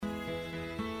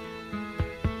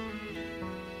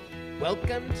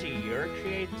Welcome to Your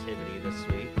Creativity this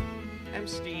week. I'm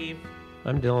Steve,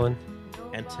 I'm Dylan.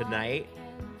 and tonight,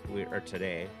 or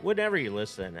today, whenever you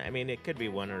listen, I mean, it could be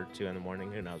 1 or 2 in the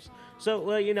morning, who knows. So,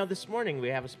 this morning we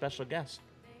have a special guest,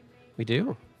 We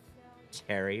do.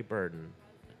 Terry Burden.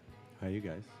 Hi, you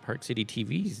guys. Park City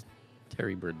TV's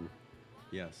Terry Burden.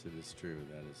 Yes, it is true.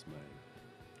 That is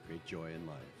my great joy in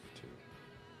life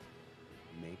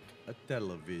to make a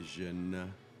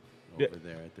television over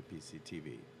there at the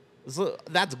PCTV. So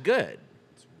that's good.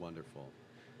 It's wonderful.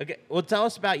 Okay, well, tell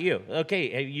us about you. Okay,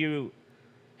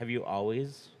 have you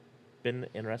always been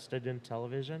interested in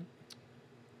television?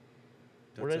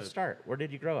 Where did it start? Where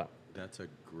did you grow up? That's a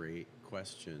great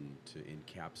question to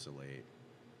encapsulate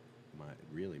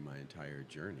my entire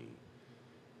journey.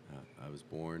 I was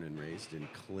born and raised in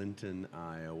Clinton,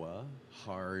 Iowa,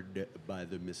 hard by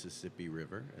the Mississippi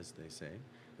River, as they say,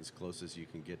 as close as you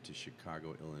can get to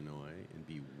Chicago, Illinois, and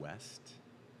be west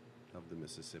of the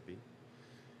Mississippi.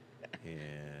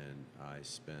 And I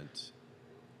spent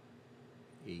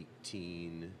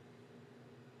 18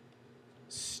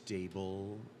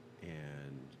 stable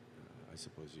and I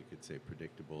suppose you could say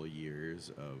predictable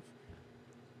years of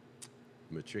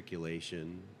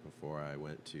matriculation before I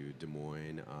went to Des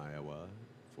Moines, Iowa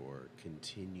for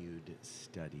continued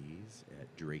studies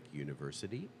at Drake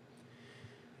University.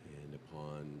 And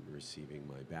upon receiving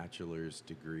my bachelor's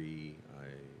degree, I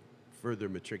further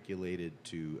matriculated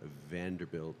to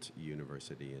Vanderbilt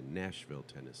University in Nashville,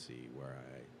 Tennessee, where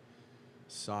I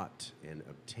sought and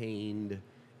obtained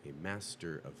a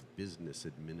Master of Business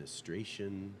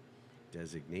Administration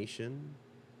designation.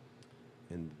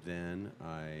 And then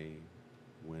I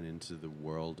went into the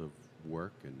world of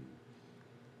work and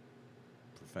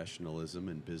professionalism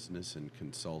and business and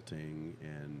consulting.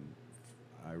 And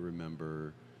I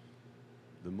remember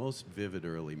the most vivid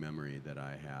early memory that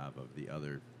I have of the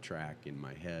other track in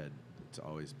my head that's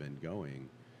always been going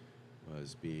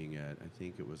was being at, I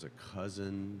think it was a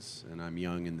cousin's, and I'm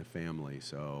young in the family,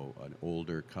 so an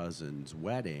older cousin's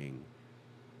wedding.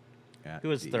 Who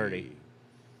was 30?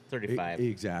 35.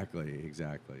 Exactly.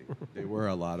 They were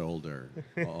a lot older,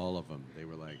 all of them. They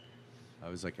were I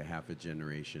was like a half a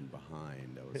generation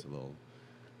behind. I was a little,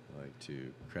 I like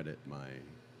to credit my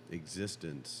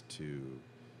existence to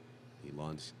the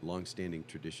long-standing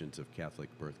traditions of Catholic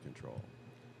birth control.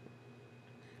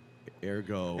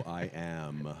 Ergo, I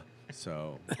am.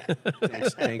 So,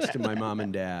 thanks to my mom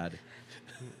and dad,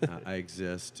 I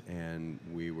exist. And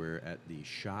we were at the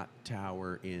Shot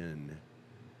Tower Inn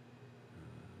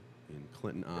in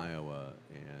Clinton, Iowa,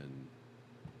 and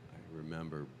I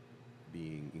remember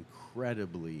being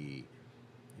incredibly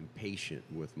impatient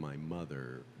with my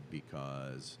mother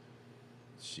because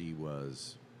she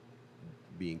was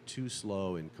being too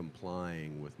slow in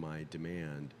complying with my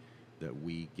demand that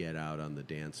we get out on the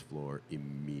dance floor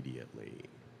immediately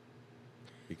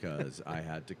because I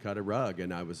had to cut a rug,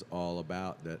 and I was all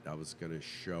about that. I was going to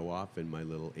show off in my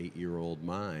little 8-year-old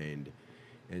mind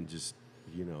and just,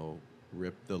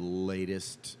 rip the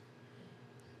latest,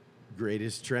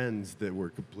 greatest trends that were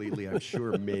completely, I'm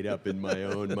sure, made up in my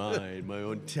own mind, my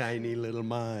own tiny little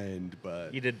mind.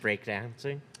 But You did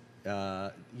breakdancing?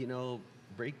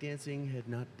 Breakdancing had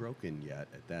not broken yet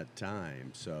at that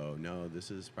time. So, no,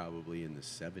 this is probably in the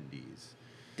 70s.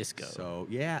 Disco. So,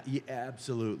 yeah,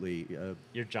 absolutely.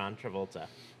 You're John Travolta.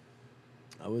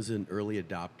 I was an early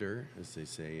adopter, as they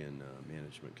say in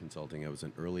management consulting. I was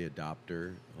an early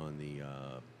adopter on the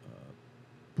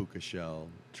puka shell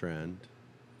trend.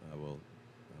 I will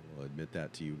admit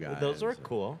that to you guys. Those were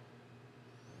cool.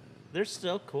 They're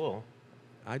still cool.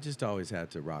 I just always had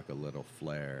to rock a little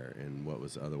flair in what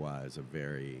was otherwise a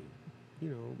very,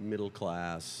 middle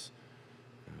class,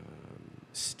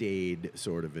 staid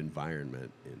sort of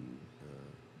environment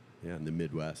in the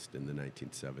Midwest in the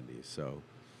 1970s. So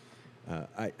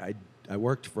I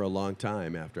worked for a long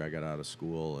time after I got out of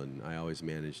school, and I always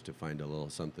managed to find a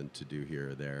little something to do here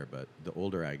or there. But the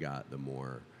older I got, the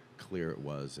more clear it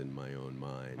was in my own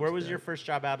mind. Where was your first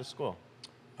job out of school?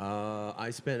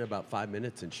 I spent about 5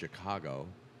 minutes in Chicago,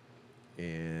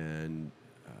 and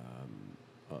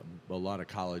a lot of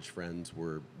college friends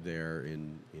were there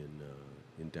in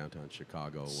downtown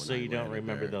Chicago. So you don't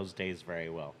remember those days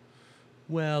very well.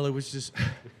 Well, it was just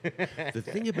the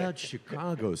thing about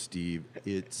Chicago, Steve.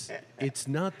 It's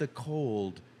not the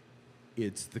cold;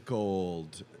 it's the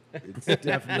cold. It's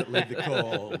definitely the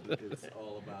cold. It's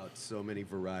all about so many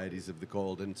varieties of the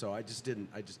cold, and so I just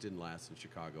didn't last in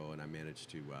Chicago, and I managed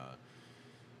to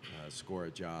score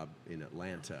a job in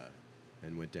Atlanta,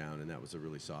 and went down, and that was a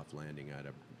really soft landing. I had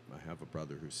a I have a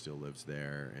brother who still lives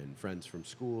there, and friends from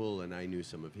school, and I knew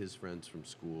some of his friends from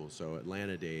school. So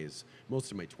Atlanta days,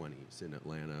 most of my 20s in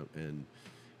Atlanta, and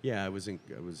yeah, I was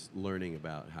learning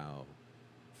about how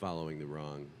following the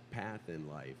wrong path in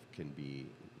life can be,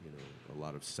 a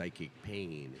lot of psychic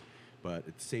pain. But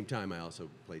at the same time, I also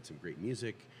played some great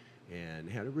music and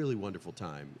had a really wonderful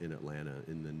time in Atlanta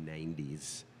in the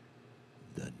 90s.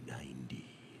 The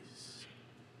 90s.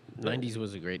 90s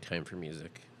was a great time for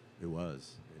music. It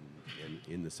was. And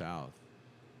in the South,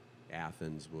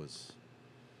 Athens was,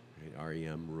 right,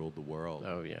 REM ruled the world.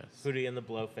 Oh, yes. Hootie and the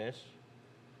Blowfish.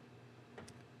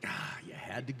 Ah, you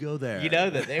had to go there. You know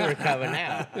that they were coming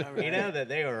out. You know that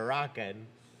they were rocking.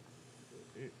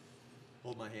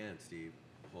 Hold my hand, Steve.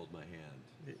 Hold my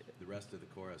hand. The rest of the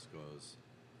chorus goes,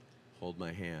 hold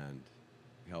my hand,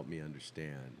 help me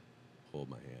understand, hold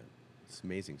my hand. It's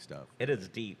amazing stuff. It is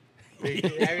deep. I mean,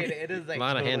 it is like A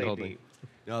lot of totally hand-holding. deep.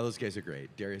 No, those guys are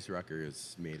great. Darius Rucker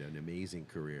has made an amazing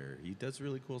career. He does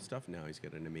really cool stuff now. He's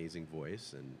got an amazing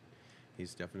voice, and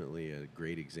he's definitely a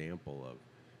great example of,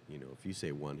 if you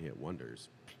say one-hit wonders,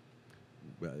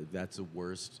 that's the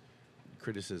worst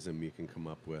criticism you can come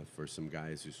up with for some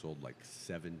guys who sold like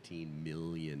 17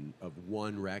 million of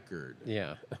one record.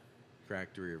 Yeah.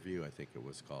 Cracked Rear View, I think it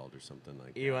was called, or something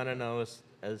like that. You want to know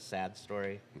a sad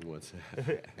story? What's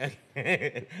that?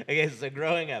 Okay, so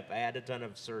growing up, I had a ton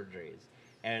of surgeries.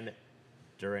 And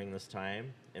during this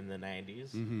time, in the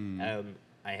 90s,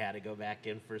 I had to go back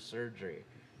in for surgery.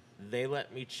 They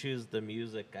let me choose the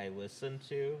music I listened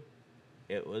to.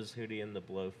 It was Hootie and the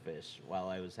Blowfish while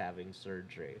I was having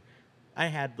surgery. I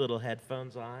had little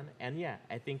headphones on, and yeah,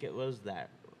 I think it was that,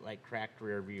 like Cracked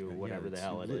Rear View, or whatever the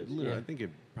hell it is. I think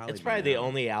it probably. It's probably the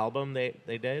only album they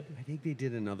did. I think they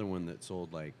did another one that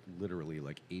sold like literally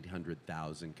like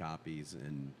 800,000 copies,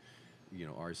 and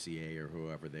RCA or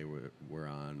whoever they were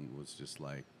on was just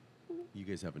like, you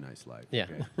guys have a nice life. Yeah.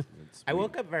 Okay? I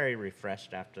woke up very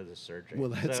refreshed after the surgery.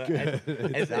 Well, that's so good.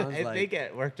 I think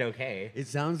it worked okay. It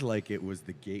sounds like it was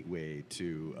the gateway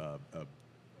to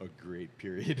a great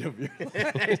period of your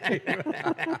life.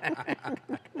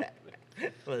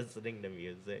 Listening to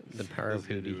music. The power of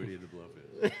Listening to Hootie. Hootie and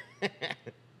the Blowfish.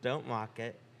 Don't mock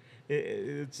it.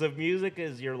 So music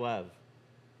is your love.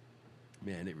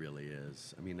 Man, it really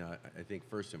is. I mean, I think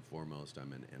first and foremost,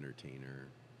 I'm an entertainer,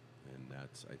 and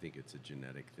I think it's a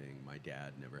genetic thing. My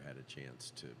dad never had a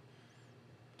chance to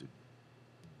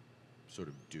sort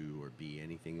of do or be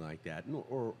anything like that,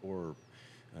 or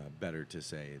better to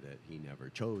say that he never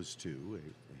chose to.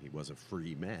 He was a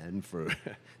free man for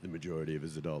the majority of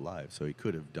his adult life, so he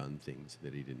could have done things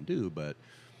that he didn't do, but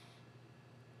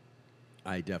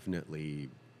I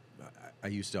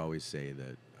used to always say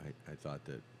that I thought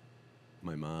that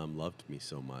my mom loved me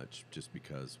so much just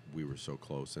because we were so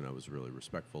close and I was really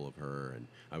respectful of her, and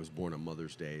I was born on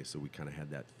Mother's Day, so we kind of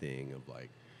had that thing of like,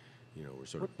 we're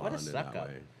sort of What a bonded suck that up.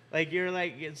 way. Like you're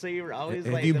like, so you were always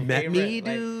Have like you the met favorite, me,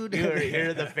 like, dude?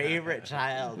 You're the favorite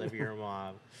child of your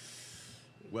mom.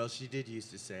 Well, she did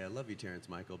used to say, I love you, Terrence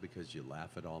Michael, because you laugh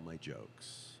at all my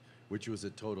jokes, which was a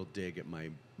total dig at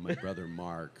my brother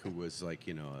Mark, who was like,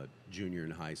 a junior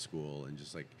in high school, and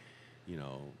just like,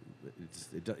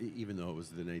 even though it was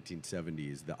the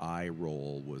 1970s, the eye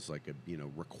roll was like a,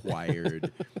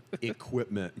 required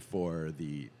equipment for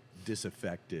the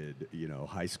disaffected,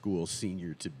 high school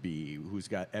senior to be, who's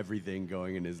got everything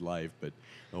going in his life, but,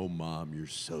 oh, Mom, you're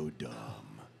so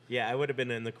dumb. Yeah, I would have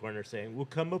been in the corner saying, "We'll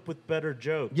come up with better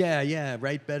jokes." Yeah,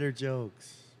 write better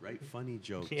jokes. Write funny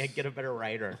jokes. Yeah, get a better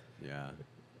writer. Yeah.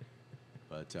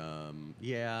 But,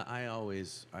 I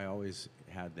always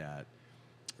had that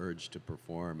urge to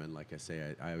perform, and like I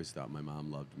say, I always thought my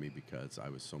mom loved me because I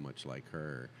was so much like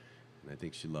her, and I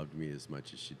think she loved me as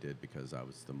much as she did because I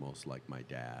was the most like my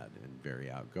dad and very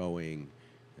outgoing,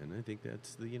 and I think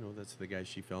that's the guy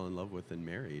she fell in love with and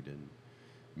married and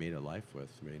made a life with,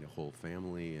 made a whole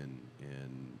family, and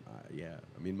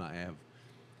I mean, I have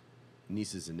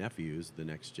nieces and nephews, the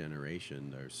next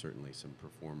generation. There's certainly some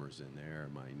performers in there.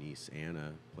 My niece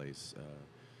Anna plays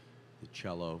the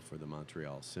cello for the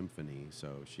Montreal Symphony,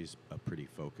 so she's a pretty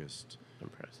focused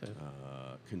Impressive.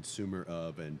 consumer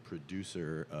of and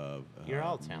producer of You're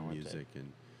all talented. music,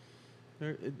 and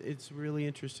it's really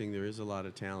interesting. There is a lot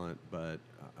of talent, but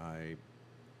I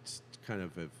kind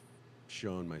of have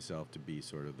shown myself to be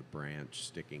sort of the branch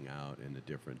sticking out in a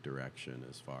different direction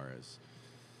as far as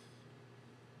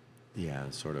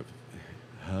sort of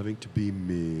having to be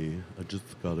me. I just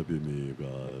gotta be me,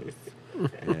 guys.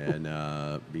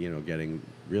 And getting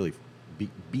really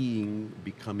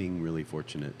becoming really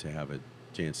fortunate to have a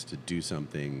chance to do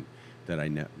something that I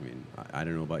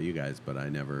don't know about you guys, but I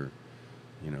never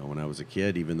when I was a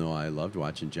kid, even though I loved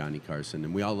watching Johnny Carson,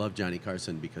 and we all loved Johnny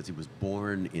Carson because he was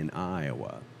born in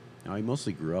Iowa. Now, he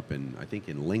mostly grew up I think,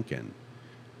 in Lincoln.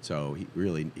 So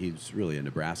he's really a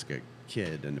Nebraska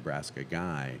kid, a Nebraska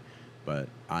guy. But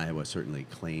Iowa certainly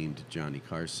claimed Johnny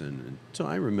Carson. And so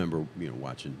I remember,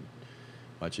 watching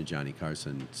Johnny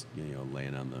Carson,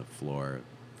 laying on the floor in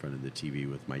front of the TV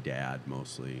with my dad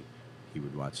mostly. He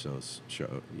would watch those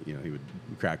shows. He would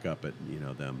crack up at,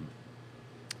 them,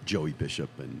 Joey Bishop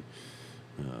and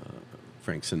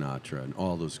Frank Sinatra and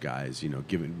all those guys,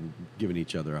 giving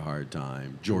each other a hard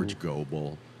time. George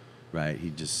Gobel, right?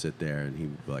 He'd just sit there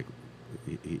and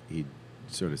he'd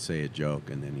sort of say a joke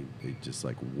and then he'd just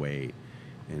like wait.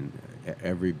 And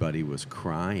everybody was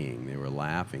crying. They were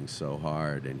laughing so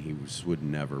hard and he just would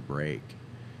never break.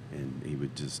 And he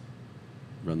would just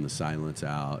run the silence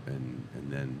out and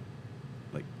then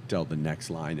like tell the next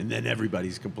line, and then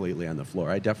everybody's completely on the floor.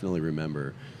 I definitely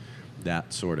remember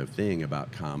that sort of thing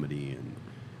about comedy and,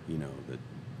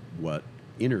 what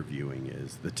interviewing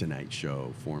is, the Tonight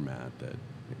Show format,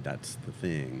 that's the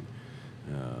thing.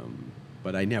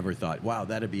 But I never thought, wow,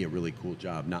 that'd be a really cool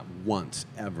job. Not once,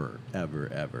 ever, ever,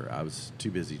 ever. I was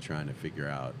too busy trying to figure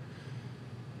out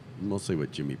mostly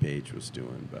what Jimmy Page was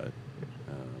doing, but...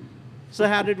 So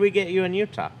how did we get you in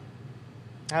Utah?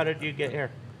 How did you get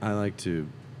here? I like to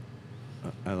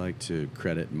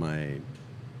credit my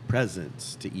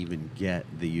presence to even get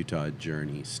the Utah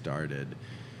journey started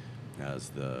as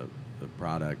the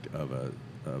product of a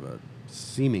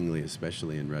seemingly,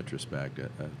 especially in retrospect,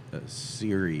 a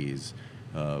series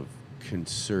of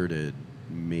concerted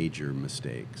major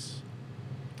mistakes.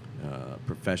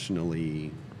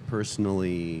 Professionally,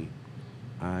 personally,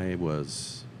 I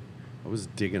was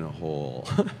digging a hole.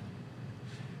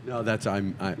 No,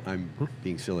 I'm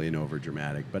being silly and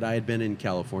overdramatic. But I had been in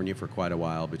California for quite a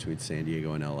while, between San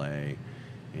Diego and LA,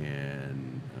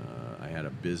 and I had a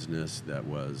business that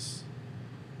was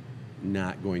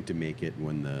not going to make it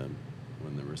when the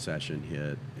recession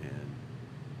hit, and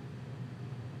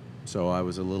so I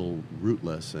was a little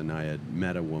rootless. And I had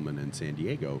met a woman in San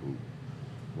Diego who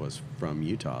was from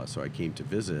Utah, so I came to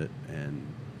visit, and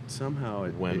somehow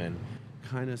it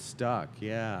kind of stuck.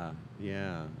 Yeah.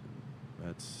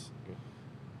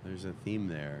 There's a theme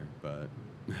there, but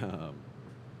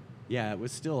yeah, it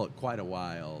was still quite a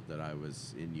while that I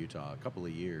was in Utah, a couple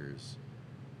of years,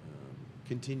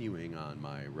 continuing on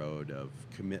my road of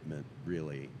commitment,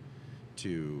 really,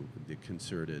 to the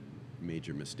concerted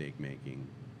major mistake making.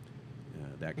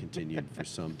 That continued for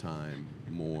some time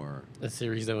more. A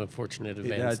series of unfortunate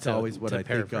events. That's always what I think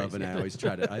paraphrase. of, and I always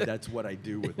try to. That's what I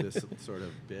do with this sort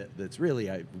of bit. That's really,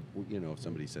 if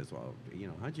somebody says, "Well,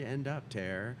 how'd you end up,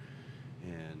 Ter?"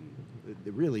 And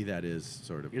really, that is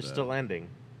sort of. You're still ending.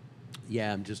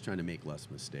 Yeah, I'm just trying to make less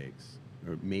mistakes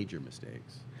or major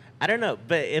mistakes. I don't know,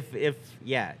 but if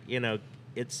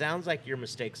it sounds like your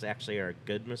mistakes actually are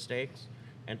good mistakes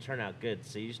and turn out good.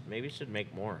 So you maybe should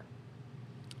make more.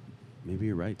 Maybe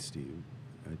you're right, Steve.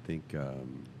 I think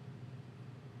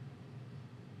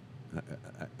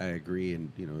I agree,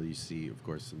 and you see, of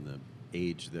course, in the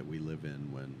age that we live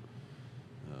in, when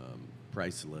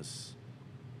priceless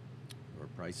or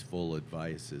priceful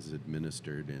advice is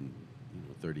administered in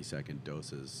 30-second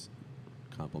doses,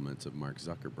 compliments of Mark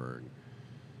Zuckerberg,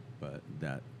 but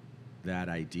that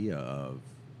idea of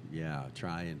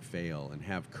try and fail and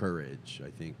have courage.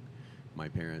 I think my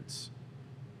parents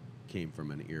came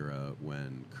from an era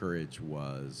when courage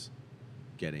was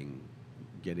getting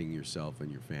yourself and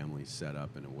your family set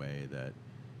up in a way that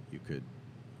you could,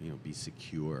 be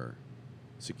secure.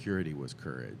 Security was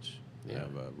courage. I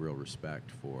have a real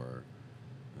respect for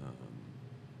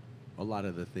a lot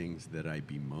of the things that I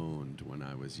bemoaned when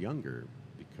I was younger,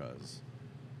 because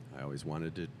I always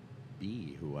wanted to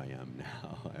be who I am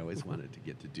now. I always wanted to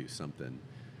get to do something,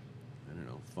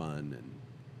 fun and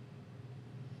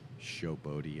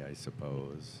showboaty, I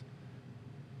suppose,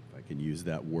 if I can use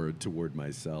that word toward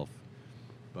myself.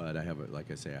 But I have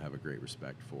a great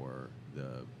respect for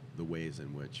the ways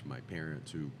in which my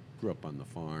parents, who grew up on the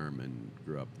farm and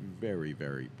grew up very,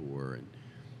 very poor, and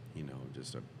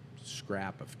just a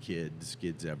scrap of kids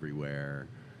everywhere.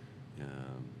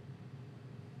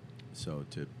 So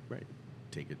to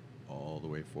take it all the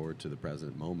way forward to the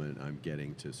present moment, I'm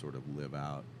getting to sort of live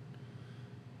out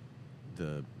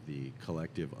the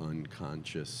collective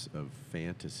unconscious of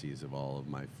fantasies of all of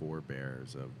my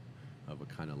forebears of a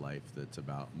kind of life that's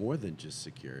about more than just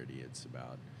security. It's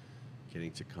about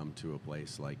getting to come to a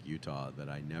place like Utah that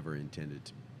I never intended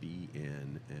to be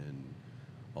in, and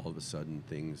all of a sudden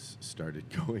things started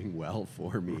going well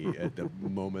for me at the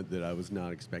moment that I was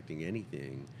not expecting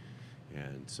anything.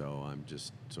 And so I'm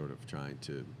just sort of trying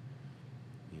to,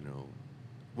 you know,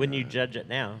 When you judge it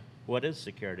now, what is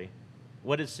security?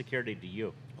 What is security to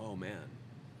you? oh man,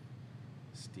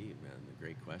 Steve, man, the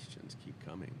great questions keep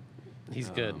coming. He's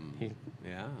good.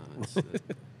 Yeah.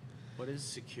 What is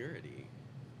security?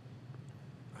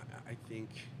 I think.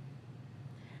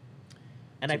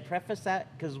 And I preface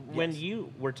that because when Yes.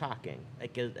 you were talking,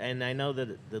 like, and I know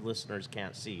that the listeners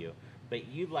can't see you, but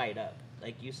you light up.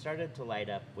 Like, you started to light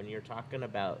up when you're talking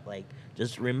about, like,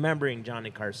 just remembering Johnny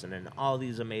Carson and all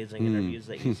these amazing interviews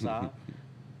that you saw.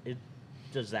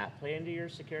 Does that play into your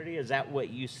security? Is that what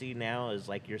you see now as,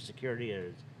 like, your security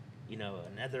is,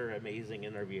 another amazing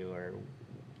interview? Or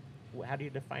how do you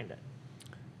define it?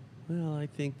 Well, I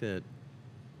think that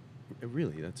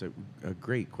really that's a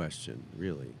great question,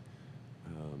 really.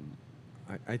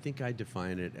 I think I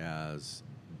define it as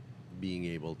being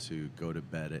able to go to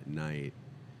bed at night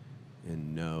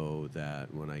and know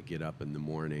that when I get up in the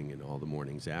morning and all the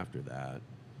mornings after that,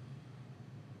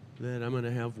 that I'm going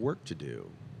to have work to do.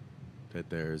 That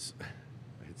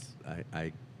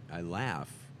I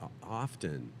laugh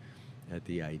often at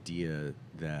the idea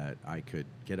that I could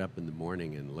get up in the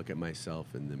morning and look at myself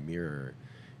in the mirror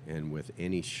and with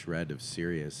any shred of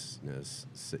seriousness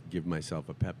give myself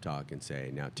a pep talk and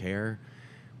say, now, Tare,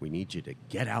 we need you to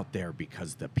get out there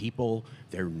because the people,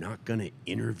 they're not going to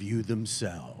interview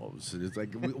themselves. And it's like,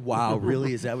 wow,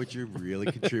 really? Is that what you're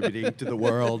really contributing to the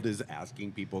world, is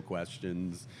asking people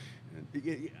questions?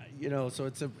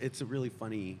 So it's a really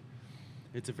funny,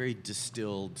 it's a very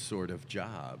distilled sort of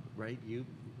job, right?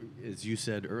 As you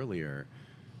said earlier,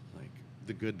 like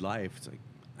the good life, it's like,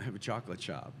 I have a chocolate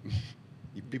shop.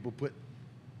 People put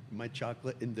my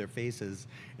chocolate in their faces,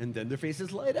 and then their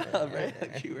faces light up, right?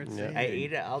 Like you were saying. I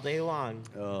eat it all day long.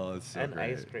 Oh, it's so and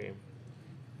great. Ice cream.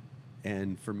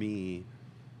 And for me,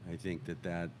 I think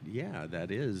that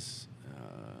is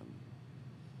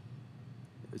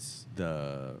it's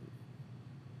the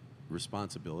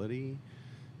responsibility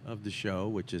of the show,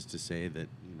 which is to say that,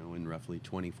 in roughly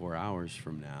 24 hours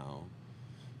from now,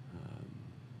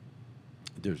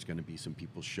 there's going to be some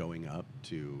people showing up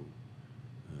to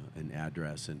an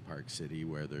address in Park City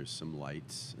where there's some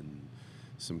lights and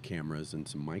some cameras and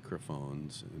some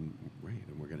microphones, and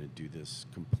we're going to do this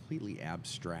completely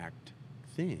abstract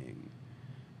thing.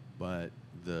 But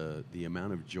the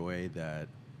amount of joy that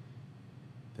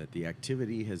the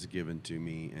activity has given to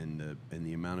me, and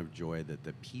the amount of joy that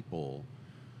the people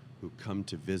who come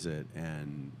to visit,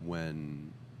 and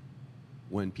when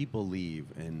people leave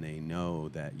and they know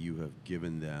that you have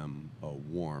given them a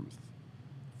warmth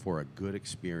for a good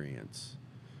experience,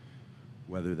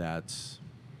 whether that's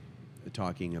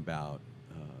talking about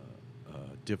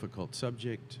a difficult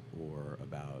subject or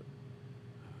about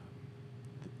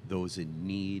those in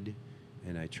need,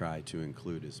 and I try to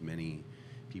include as many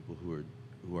people who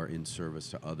are in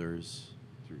service to others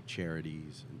through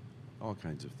charities and all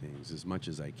kinds of things as much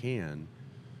as I can.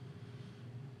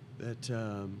 That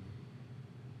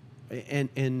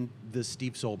and the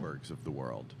Steve Solbergs of the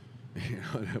world,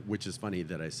 which is funny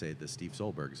that I say the Steve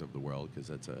Solbergs of the world, because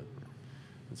that's a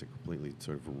completely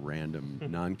sort of random,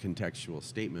 non-contextual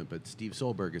statement. But Steve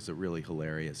Solberg is a really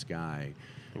hilarious guy.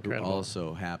 Incredible. Who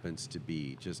also happens to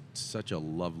be just such a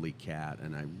lovely cat.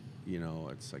 And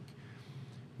it's like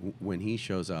when he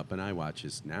shows up, and I watch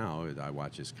his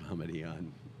comedy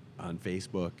on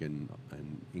Facebook and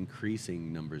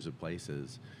increasing numbers of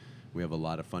places. We have a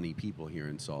lot of funny people here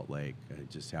in Salt Lake. I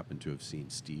just happened to have seen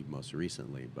Steve most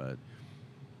recently, but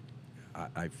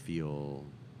I feel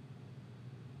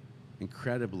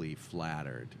incredibly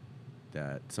flattered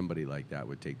that somebody like that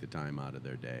would take the time out of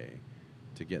their day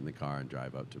to get in the car and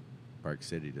drive up to Park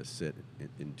City to sit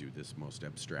and do this most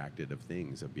abstracted of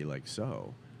things. I'd be like,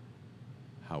 so,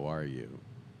 how are you?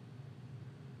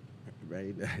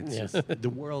 Right? It's just the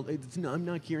world. I'm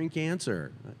not curing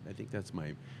cancer. I think that's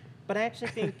my... But I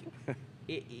actually think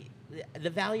the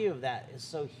value of that is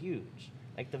so huge.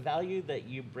 Like, the value that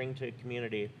you bring to a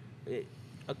community,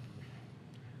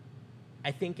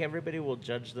 I think everybody will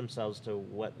judge themselves to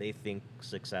what they think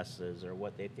success is or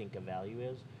what they think a value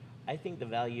is. I think the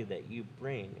value that you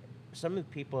bring, some of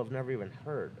the people have never even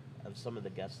heard of some of the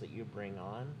guests that you bring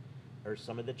on or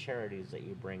some of the charities that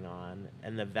you bring on,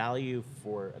 and the value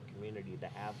for a community to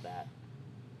have that.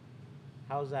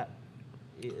 How is that?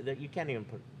 You can't even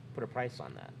put a price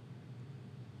on that.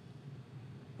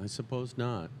 I suppose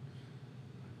not.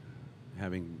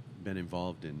 Having been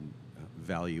involved in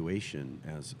valuation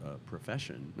as a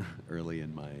profession early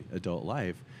in my adult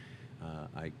life,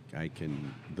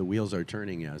 the wheels are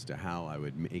turning as to how I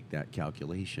would make that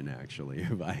calculation, actually,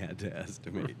 if I had to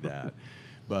estimate that.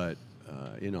 But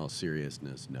in all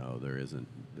seriousness, no, there isn't.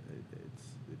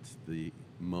 It's the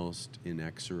most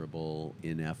inexorable,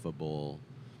 ineffable,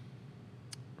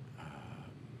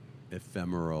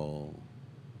 ephemeral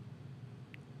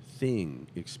thing,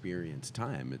 experience,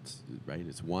 time. It's right.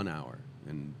 It's 1 hour,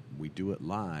 and we do it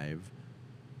live,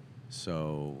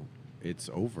 so it's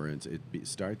over. It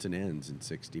starts and ends in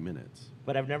 60 minutes.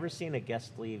 But I've never seen a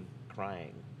guest leave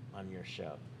crying on your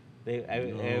show. They're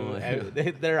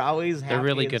always happy. They're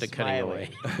really and good at cutting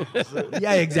smiling. away.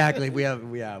 Yeah, exactly. We have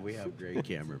great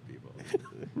camera people.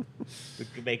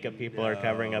 The makeup people are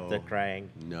covering up the crying.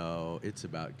 No, it's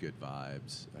about good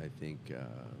vibes. I think,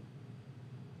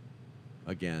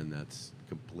 again, that's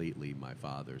completely my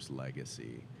father's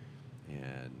legacy.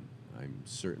 And I'm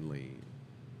certainly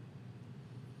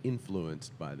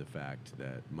influenced by the fact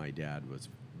that my dad was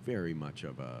very much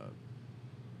of a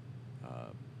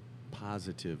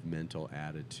positive mental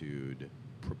attitude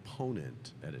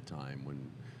proponent at a time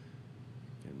when,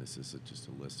 and this is just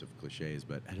a list of cliches,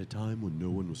 but at a time when no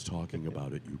one was talking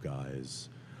about it, you guys,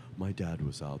 my dad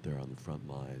was out there on the front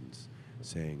lines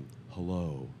saying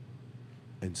hello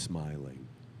and smiling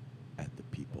at the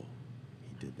people.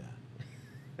 He did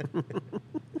that.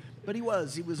 But he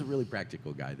was a really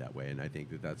practical guy that way, and I think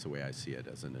that that's the way I see it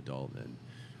as an adult. And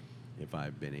if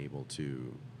I've been able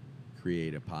to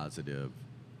create a positive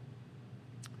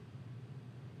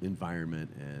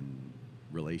environment and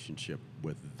relationship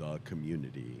with the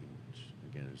community, which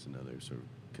again is another sort of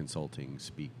consulting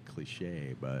speak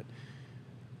cliche, but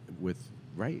with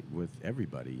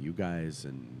everybody, you guys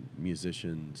and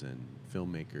musicians and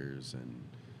filmmakers and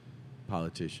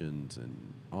politicians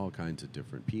and all kinds of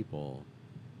different people.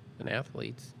 And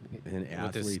athletes. And With the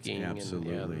athletes, skiing and,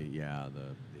 absolutely,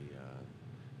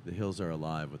 the hills are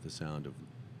alive with the sound of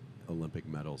Olympic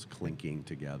medals clinking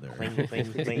together. Cling,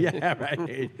 cling, cling. Yeah,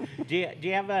 right. Do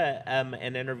you have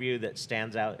an interview that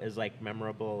stands out as like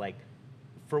memorable, like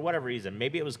for whatever reason?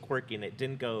 Maybe it was quirky and it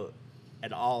didn't go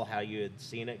at all how you had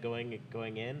seen it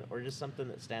going in, or just something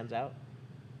that stands out?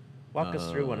 Walk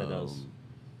us through one of those.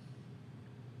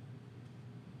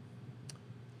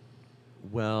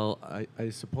 Well, I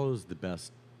suppose the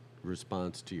best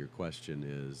response to your question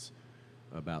is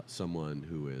about someone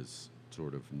who is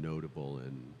sort of notable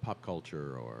in pop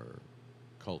culture or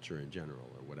culture in general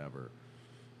or whatever.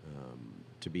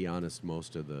 To be honest,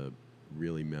 most of the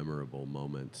really memorable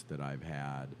moments that I've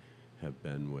had have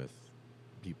been with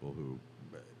people who,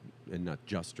 and not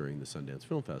just during the Sundance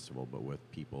Film Festival, but with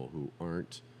people who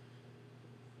aren't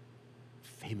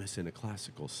famous in a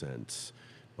classical sense,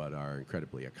 but are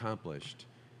incredibly accomplished.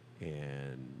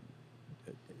 And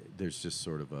there's just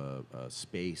sort of a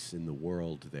space in the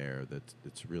world there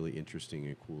that's really interesting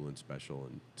and cool and special.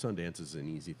 And Sundance is an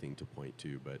easy thing to point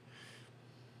to, but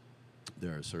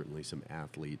there are certainly some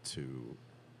athletes who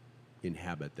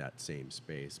inhabit that same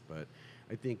space. But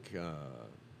I think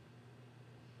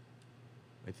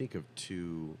of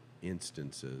two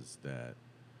instances that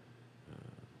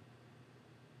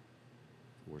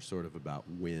were sort of about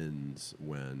wins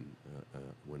when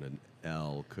an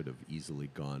L could have easily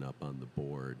gone up on the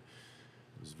board.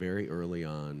 It was very early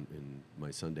on in my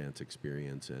Sundance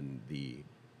experience, and the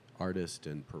artist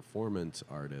and performance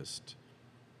artist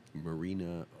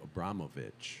Marina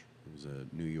Abramovich, who's a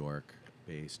New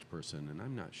York-based person, and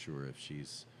I'm not sure if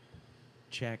she's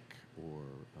Czech or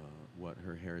what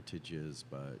her heritage is,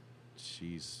 but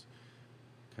she's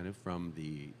kind of from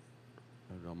the,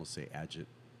 I would almost say,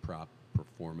 agit-prop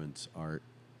performance art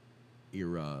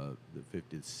era, the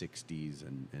 50s, 60s,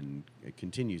 and it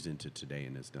continues into today,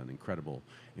 and has done incredible,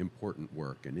 important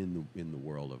work. And in the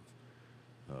world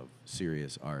of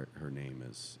serious art, her name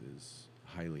is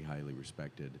highly, highly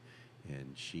respected.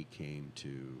 And she came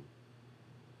to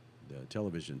the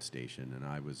television station, and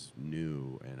I was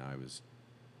new, and I was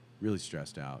really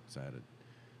stressed out because I had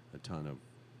a ton of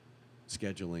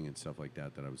scheduling and stuff like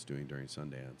that I was doing during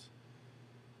Sundance.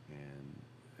 And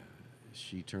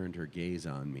she turned her gaze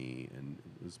on me, and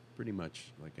it was pretty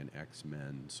much like an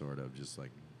X-Men sort of, just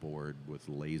like bored with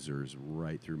lasers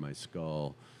right through my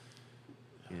skull,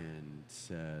 and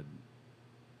said,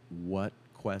 "What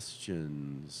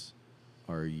questions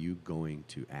are you going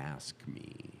to ask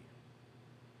me?"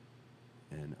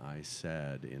 And I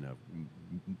said, in a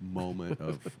moment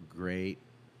of great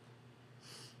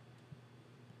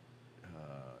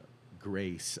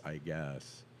grace, I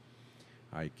guess,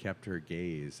 I kept her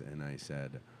gaze, and I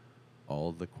said,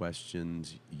 "All the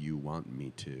questions you want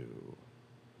me to."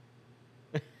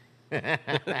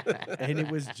 And it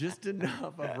was just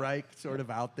enough of sort of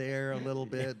out there a little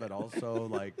bit, but also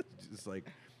just like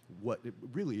what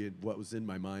was in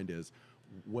my mind is,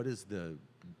 what is the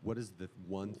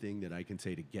one thing that I can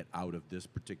say to get out of this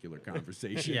particular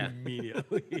conversation Yeah.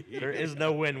 immediately? There is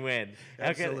no win-win. Okay.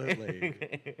 Absolutely.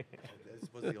 I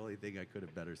suppose the only thing I could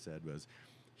have better said was,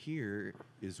 here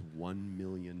is $1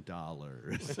 million.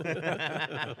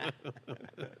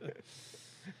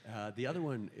 The other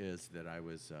one is that I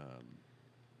was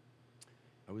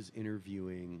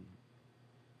interviewing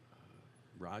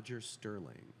Roger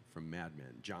Sterling from Mad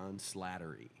Men, John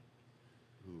Slattery,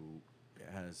 who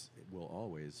will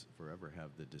always forever have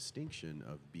the distinction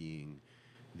of being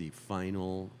the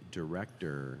final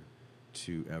director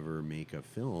to ever make a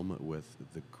film with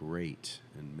the great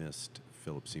and missed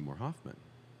Philip Seymour Hoffman.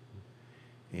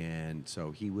 And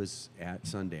so he was at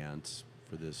Sundance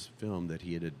for this film that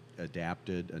he had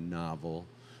adapted a novel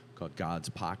called God's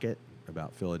Pocket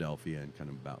about Philadelphia and kind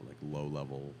of about like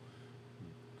low-level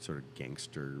sort of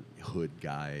gangster hood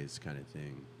guys kind of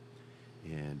thing.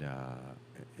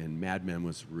 And Mad Men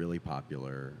was really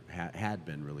popular, had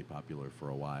been really popular for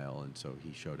a while, and so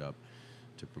he showed up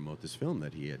to promote this film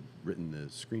that he had written the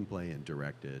screenplay and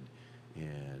directed.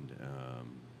 And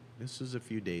this was a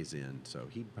few days in, so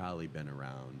he'd probably been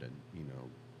around and,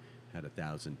 had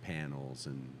 1,000 panels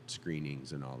and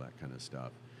screenings and all that kind of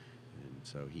stuff. And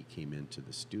so he came into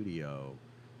the studio,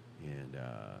 and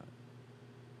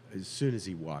as soon as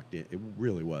he walked in, it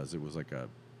was like a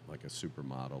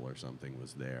supermodel or something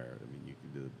was there. I mean,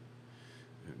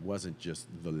 it wasn't just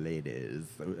the ladies.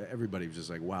 Everybody was just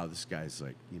like, wow, this guy's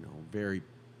like, very,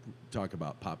 talk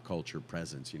about pop culture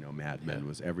presence. Mad Men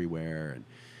was everywhere, and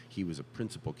he was a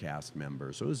principal cast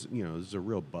member. So it was a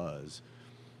real buzz.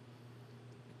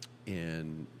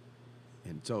 And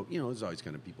so, there's always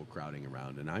kind of people crowding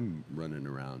around, and I'm running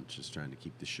around just trying to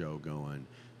keep the show going.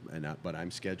 But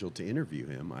I'm scheduled to interview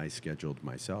him. I scheduled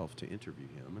myself to interview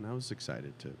him, and I was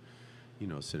excited to,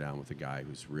 sit down with a guy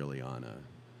who's really on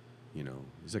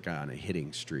he's like on a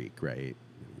hitting streak, right?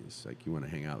 It's like you want to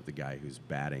hang out with the guy who's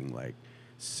batting like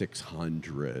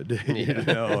 600,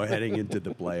 heading into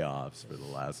the playoffs for the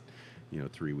last,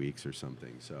 3 weeks or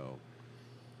something. So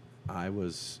I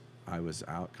was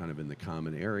out kind of in the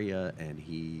common area, and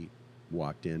he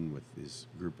walked in with his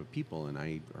group of people, and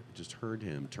I just heard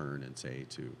him turn and say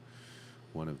to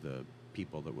one of the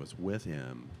people that was with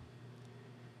him,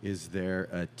 "Is there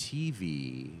a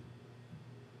TV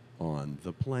on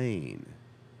the plane?"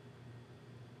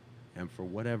 And for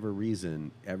whatever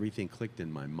reason, everything clicked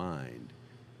in my mind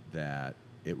that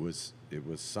it was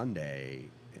Sunday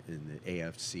in the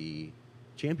AFC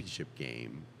championship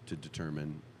game to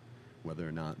determine whether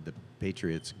or not the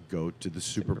Patriots go to the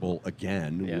Super Bowl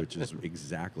again, which is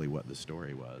exactly what the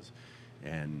story was.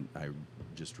 And I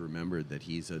just remembered that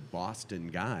he's a Boston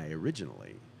guy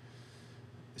originally.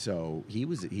 So he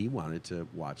wanted to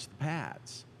watch the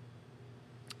Pats.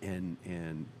 And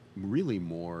really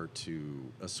more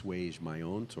to assuage my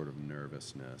own sort of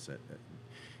nervousness at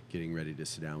getting ready to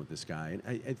sit down with this guy.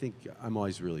 And I think I'm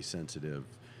always really sensitive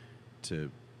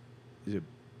to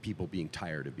people being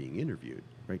tired of being interviewed,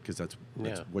 right? Because that's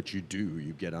what you do.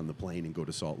 You get on the plane and go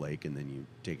to Salt Lake, and then you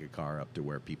take a car up to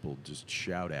where people just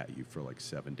shout at you for like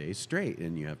 7 days straight,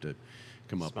 and you have to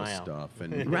come up with stuff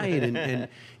and right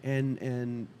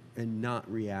and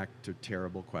not react to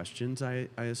terrible questions. I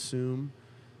assume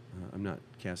I'm not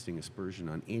casting aspersion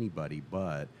on anybody,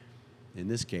 but in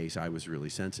this case, I was really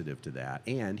sensitive to that.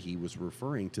 And he was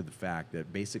referring to the fact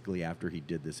that basically after he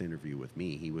did this interview with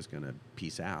me, he was going to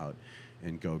peace out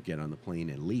and go get on the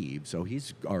plane and leave. So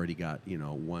he's already got,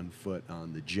 1 foot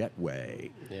on the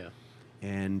jetway. Yeah.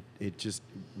 And it just,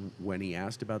 when he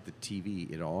asked about the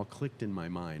TV, it all clicked in my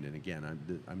mind. And again,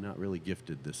 I'm not really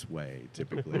gifted this way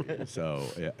typically. So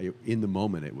in the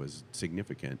moment, it was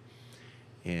significant.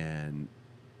 And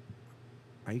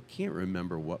I can't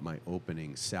remember what my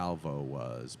opening salvo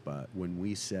was, but when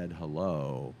we said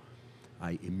hello,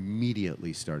 I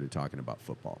immediately started talking about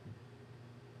football.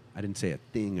 I didn't say a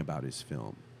thing about his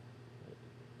film.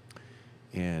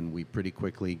 And we pretty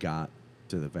quickly got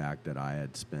to the fact that I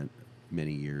had spent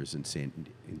many years in San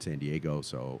Diego,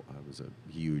 so I was a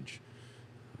huge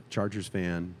Chargers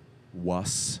fan,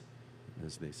 wuss,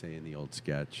 as they say in the old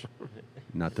sketch.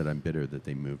 Not that I'm bitter that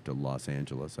they moved to Los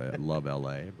Angeles. I love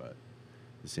L.A., but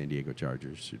the San Diego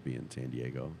Chargers should be in San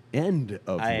Diego. End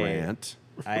of rant.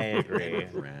 I agree. End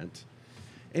of rant.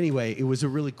 Anyway, it was a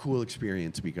really cool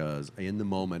experience because in the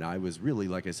moment I was really,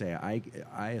 like I say,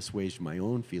 I assuaged my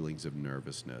own feelings of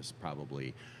nervousness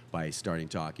probably by starting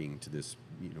talking to this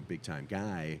big time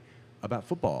guy about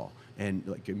football, and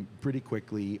like pretty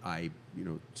quickly I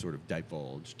sort of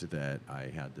divulged that I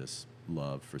had this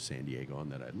love for San Diego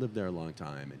and that I'd lived there a long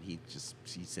time, and he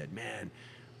said, "Man,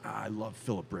 I love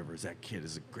Phillip Rivers. That kid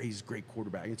is he's a great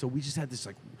quarterback. And so we just had this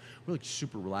like, we're like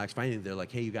super relaxed. Finally, they're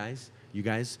like, hey, you guys,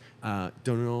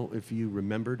 don't know if you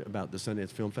remembered about the Sundance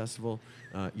Film Festival.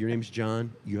 Your name's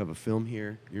John. You have a film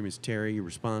here. Your name is Terry. You're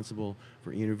responsible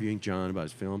for interviewing John about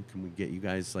his film. Can we get you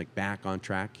guys like back on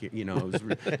track here? You know, it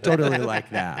was totally like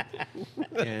that.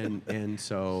 And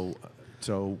so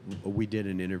we did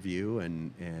an interview,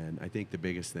 and I think the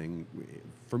biggest thing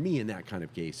for me in that kind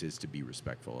of case is to be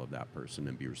respectful of that person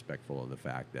and be respectful of the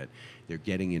fact that they're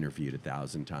getting interviewed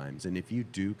 1,000 times. And if you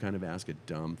do kind of ask a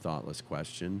dumb, thoughtless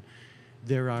question,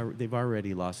 they've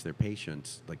already lost their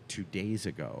patience like 2 days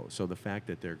ago. So the fact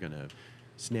that they're going to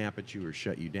snap at you or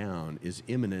shut you down is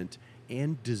imminent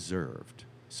and deserved.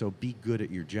 So be good at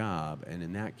your job, and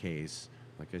in that case,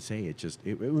 like I say,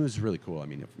 it was really cool. I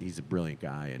mean, he's a brilliant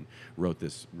guy and wrote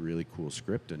this really cool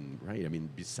script. And right, I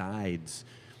mean, besides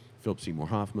Philip Seymour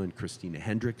Hoffman, Christina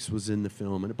Hendricks was in the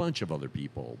film, and a bunch of other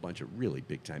people, a bunch of really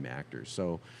big time actors.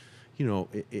 So, you know,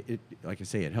 it like I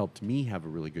say, it helped me have a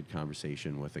really good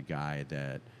conversation with a guy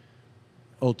that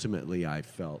ultimately I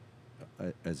felt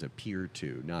as a peer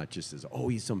to, not just as, oh,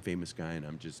 he's some famous guy and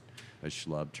I'm just a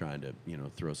schlub trying to, you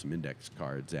know, throw some index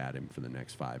cards at him for the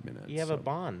next 5 minutes. You have a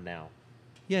bond now.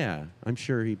 Yeah, I'm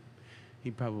sure he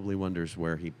probably wonders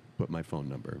where he put my phone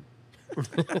number.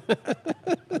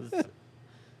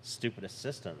 Stupid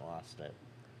assistant lost it.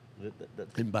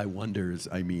 And by wonders,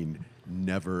 I mean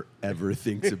never, ever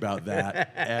thinks about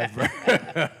that,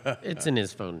 ever. It's in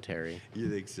his phone, Terry. You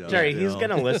think so? Jerry, he's Bill? going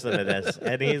to listen to this,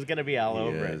 and he's going to be all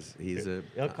over is. it.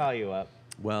 He'll call you up.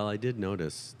 Well, I did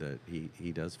notice that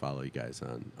he does follow you guys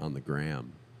on the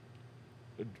gram.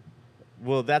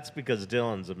 Well, that's because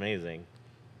Dylan's amazing.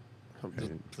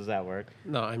 Does that work?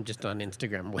 No, I'm just on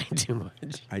Instagram way too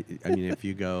much. I mean, if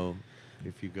you go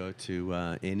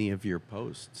to any of your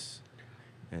posts,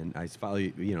 and I follow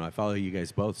you, I follow you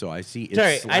guys both, so I see. It's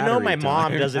Sorry, I know my slattery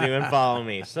mom time. doesn't even follow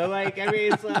me, so like, I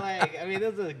mean,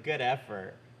 this is a good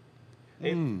effort.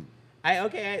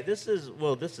 This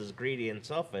is greedy and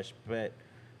selfish, but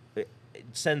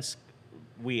since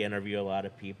we interview a lot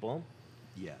of people,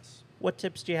 Yes. what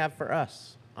tips do you have for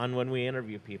us on when we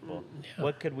interview people? Yeah.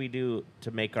 What could we do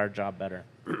to make our job better?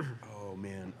 Oh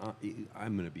man,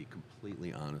 I'm going to be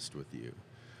completely honest with you.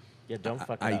 Yeah, don't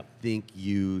fuck it I up. think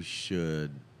you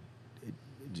should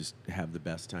just have the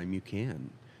best time you can.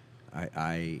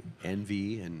 I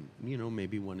envy, and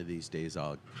maybe one of these days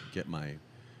I'll get my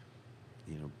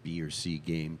B or C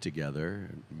game together.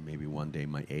 Maybe one day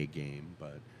my A game,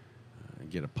 but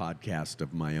get a podcast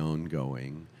of my own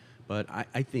going. But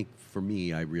I think for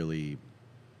me, I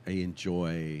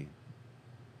enjoy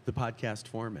the podcast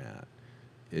format.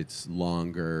 It's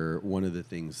longer. One of the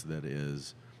things that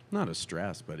is not a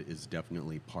stress, but is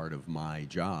definitely part of my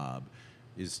job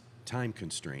is time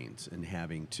constraints and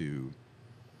having to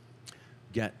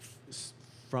get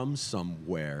from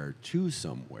somewhere to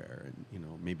somewhere. And,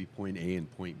 maybe point A and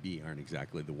point B aren't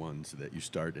exactly the ones that you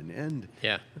start and end.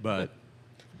 Yeah. But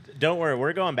Don't worry,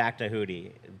 we're going back to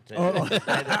Hootie. Oh, by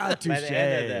the end touche. of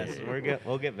this,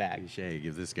 we'll get back. Touche,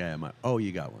 give this guy a mic. Oh,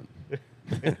 you got one.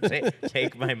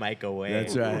 Take my mic away.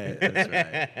 That's right. That's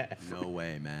right. No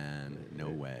way, man. No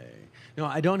way. No,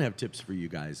 I don't have tips for you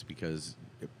guys because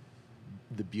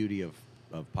the beauty of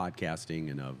podcasting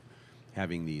and of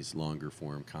having these longer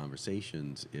form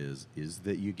conversations is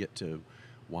that you get to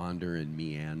wander and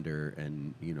meander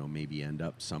and maybe end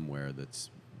up somewhere that's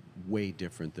way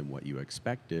different than what you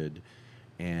expected,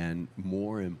 and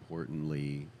more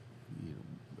importantly,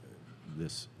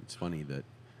 it's funny that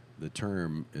the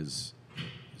term is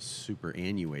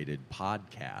superannuated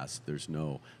podcast. There's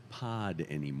no pod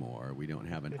anymore. We don't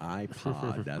have an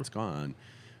iPod. That's gone.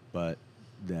 But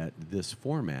that this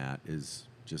format is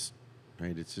just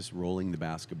right. It's just rolling the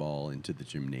basketball into the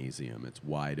gymnasium. It's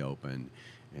wide open,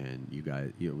 and you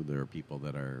guys, there are people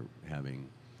that are having,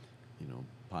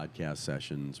 podcast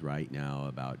sessions right now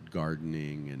about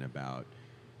gardening and about,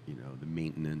 the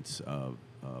maintenance of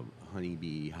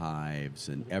honeybee hives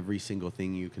and every single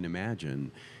thing you can imagine.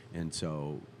 And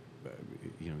so,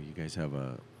 you guys have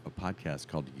a podcast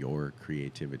called Your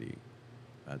Creativity.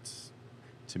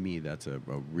 To me, that's a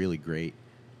really great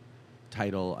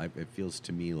title. It feels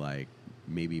to me like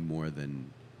maybe more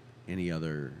than any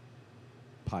other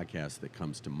podcast that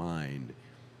comes to mind.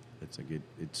 It's like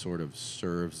it sort of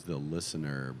serves the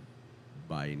listener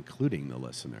by including the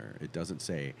listener. It doesn't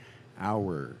say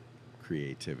our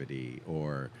creativity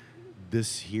or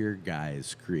this here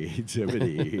guy's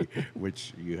creativity,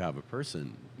 which you have a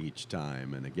person each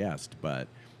time and a guest, but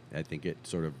I think it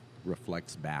sort of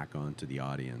reflects back onto the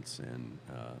audience, and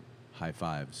high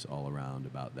fives all around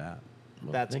about that.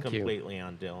 Well, That's thank you. completely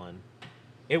on Dylan.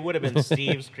 It would have been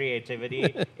Steve's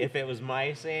creativity. If it was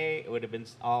my say, it would have been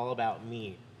all about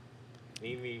me.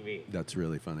 Me. That's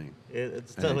really funny.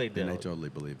 It's totally and I dope. totally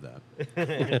believe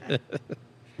that.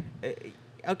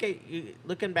 Okay,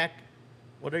 looking back,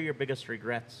 what are your biggest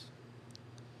regrets?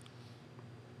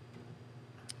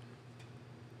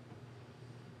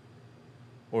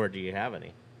 Or do you have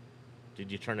any?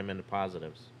 Did you turn them into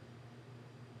positives?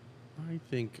 I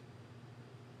think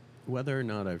whether or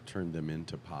not I've turned them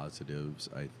into positives,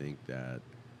 I think that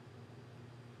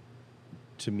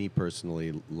to me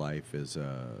personally, life is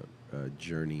a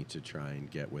journey to try and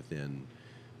get within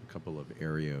a couple of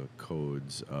area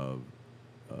codes of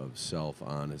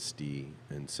self-honesty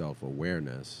and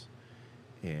self-awareness.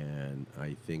 And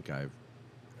I think I've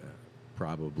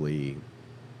probably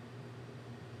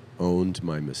owned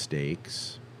my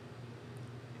mistakes,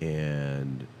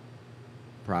 and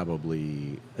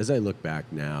probably, as I look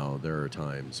back now, there are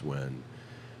times when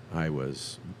I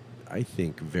was, I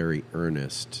think, very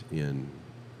earnest in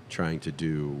trying to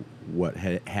do what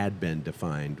had been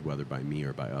defined, whether by me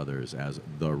or by others, as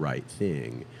the right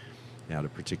thing at a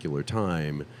particular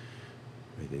time.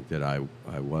 I think that I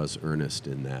was earnest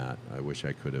in that. I wish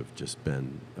I could have just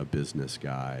been a business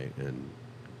guy and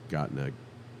gotten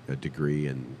a degree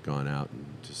and gone out and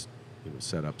just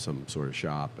set up some sort of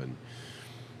shop and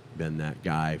been that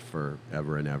guy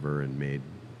forever and ever and made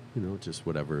just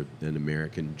whatever an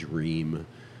American dream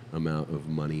amount of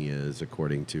money is,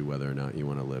 according to whether or not you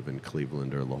want to live in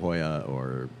Cleveland or La Jolla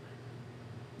or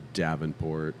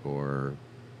Davenport or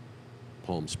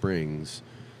Palm Springs.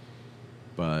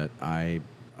 But I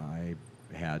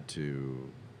had to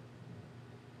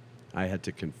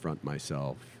confront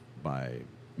myself by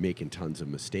making tons of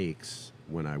mistakes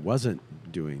when I wasn't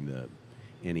doing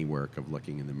any work of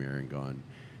looking in the mirror and going,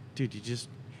 dude,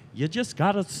 you just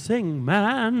gotta sing,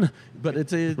 man. But it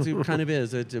kind of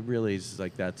is. It really is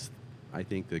like, that's, I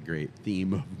think, the great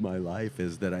theme of my life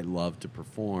is that I love to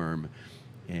perform,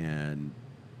 and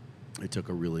it took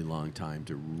a really long time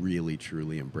to really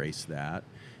truly embrace that.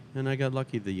 And I got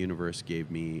lucky. The universe gave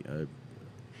me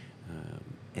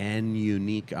an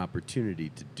unique opportunity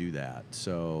to do that.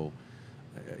 So,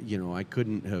 I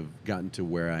couldn't have gotten to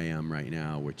where I am right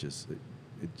now, which is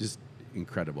just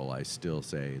incredible. I still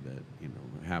say that,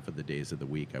 half of the days of the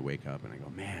week I wake up and I go,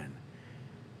 man,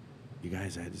 you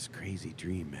guys, I had this crazy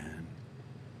dream, man.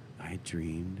 I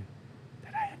dreamed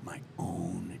that I had my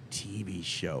own TV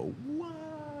show. What?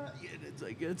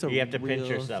 It's a You have to real pinch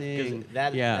yourself, because thing.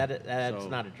 that's So,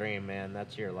 not a dream, man.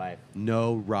 That's your life.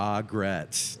 no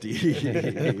regrets,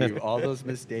 Steve. All those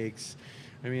mistakes.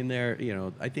 I mean,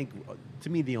 I think, to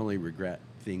me, the only regret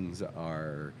things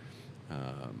are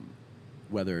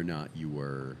whether or not you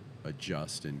were a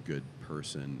just and good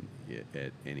person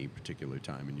at any particular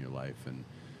time in your life. And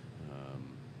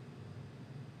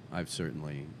I'll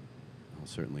certainly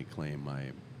claim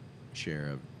my share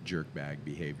of jerkbag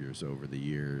behaviors over the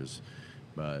years,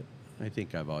 but I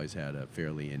think I've always had a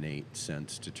fairly innate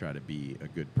sense to try to be a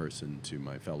good person to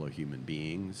my fellow human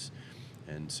beings.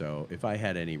 And so if I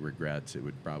had any regrets, it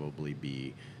would probably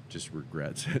be just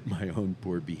regrets at my own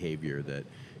poor behavior that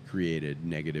created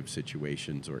negative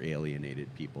situations or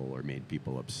alienated people or made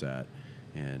people upset,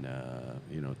 and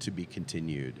to be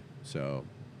continued. So,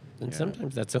 And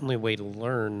sometimes that's the only way to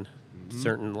learn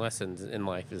certain lessons in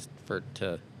life is for it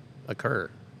to occur.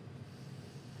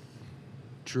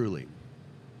 Truly.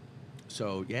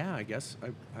 So yeah, I guess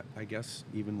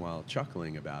even while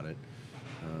chuckling about it,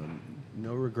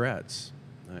 no regrets.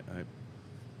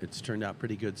 It's turned out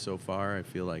pretty good so far. I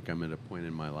feel like I'm at a point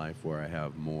in my life where I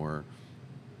have more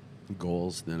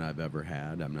goals than I've ever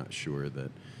had. I'm not sure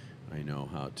that I know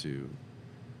how to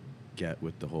get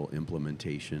with the whole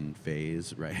implementation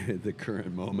phase right at the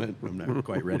current moment. I'm not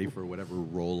quite ready for whatever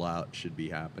rollout should be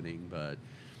happening, but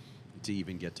to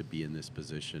even get to be in this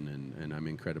position, and I'm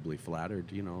incredibly flattered,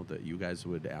 that you guys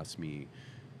would ask me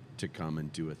to come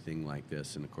and do a thing like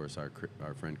this. And of course, our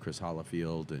friend Chris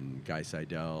Hollifield and Guy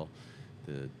Seidel,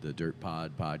 the Dirt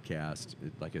Pod podcast.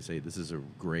 Like I say, this is a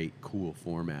great, cool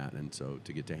format, and so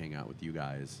to get to hang out with you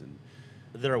guys, and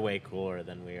They're way cooler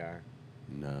than we are.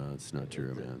 no, it's not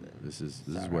true, man. This is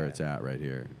all where right. it's at right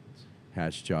here.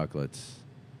 Hash Chocolates.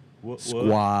 What?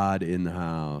 Squad in the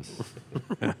house.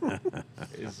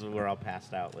 We're all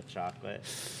passed out with chocolate.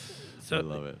 So, I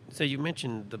love it. So you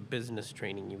mentioned the business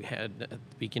training you had at the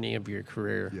beginning of your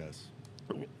career. Yes.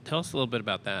 Tell us a little bit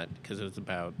about that, because it was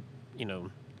about,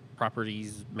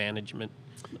 properties management.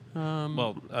 Yeah.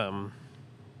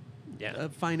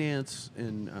 Finance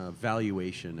and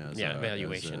valuation as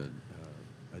valuation.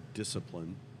 a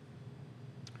discipline.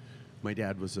 My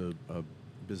dad was a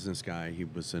business guy. He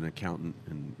was an accountant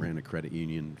and ran a credit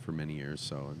union for many years.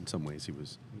 So in some ways, you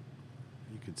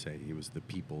could say he was the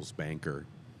people's banker.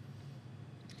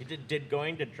 Did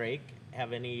going to Drake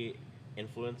have any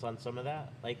influence on some of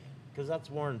that? Like, because that's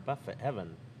Warren Buffett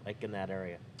heaven, like in that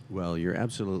area. Well, you're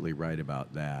absolutely right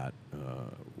about that.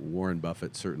 Warren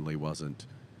Buffett certainly wasn't,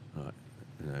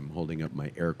 and I'm holding up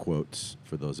my air quotes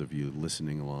for those of you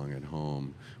listening along at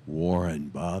home, Warren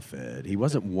Buffett. He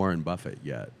wasn't Warren Buffett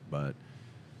yet, but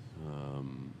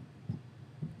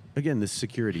again, this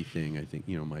security thing, I think,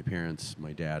 my parents,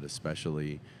 my dad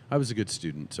especially, I was a good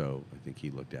student, so I think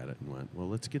he looked at it and went, well,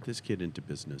 let's get this kid into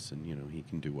business and, he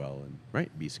can do well and,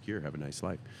 right, be secure, have a nice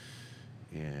life.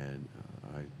 And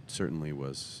I certainly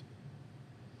was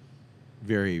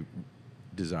very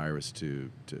desirous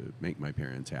to make my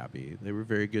parents happy. They were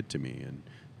very good to me, and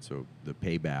so the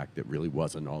payback that really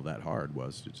wasn't all that hard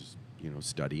was to just,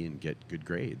 study and get good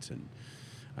grades. And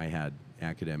I had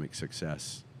academic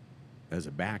success as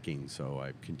a backing, so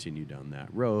I continued down that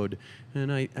road.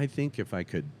 And I think if I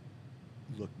could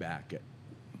look back at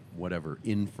whatever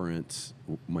inference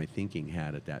my thinking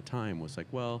had at that time was like,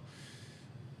 well,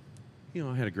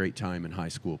 I had a great time in high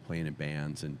school playing in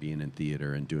bands and being in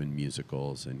theater and doing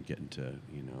musicals and getting to,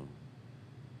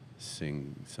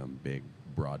 sing some big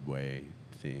Broadway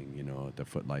thing, at the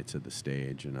footlights of the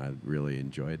stage. And I really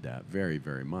enjoyed that very,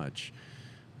 very much.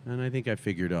 And I think I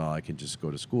figured, I can just go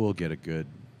to school, get a good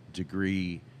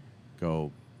degree,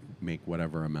 go make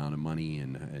whatever amount of money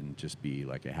and just be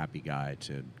like a happy guy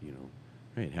to,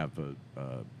 right, have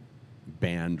a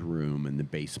band room in the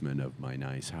basement of my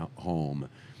nice home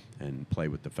and play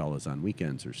with the fellas on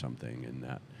weekends or something. And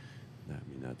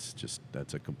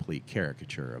that's a complete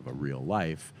caricature of a real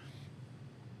life.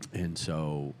 And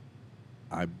so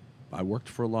I worked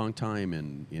for a long time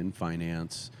in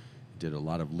finance, did a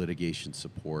lot of litigation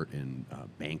support in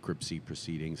bankruptcy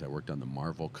proceedings. I worked on the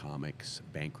Marvel Comics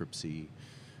bankruptcy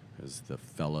because the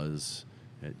fellas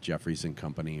at Jeffries and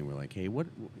Company were like, hey, what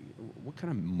kind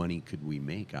of money could we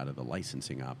make out of the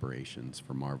licensing operations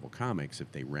for Marvel Comics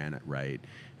if they ran it right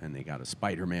and they got a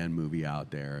Spider-Man movie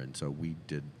out there? And so we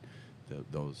did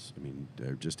those. I mean,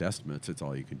 they're just estimates. It's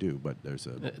all you can do. But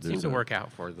It seemed to work out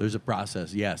for them. There's a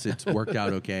process. Yes, it's worked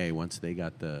out okay. Once they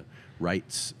got the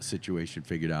rights situation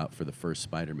figured out for the first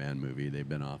Spider-Man movie, they've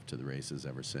been off to the races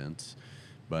ever since.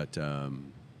 But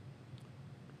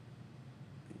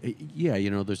yeah,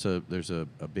 there's a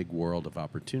big world of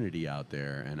opportunity out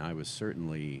there, and I was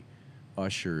certainly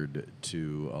ushered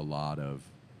to a lot of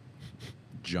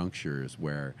junctures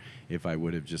where if I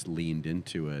would have just leaned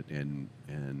into it and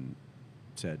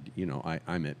said,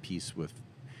 I'm at peace with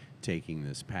taking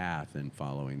this path and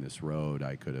following this road,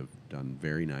 I could have done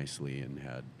very nicely and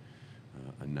had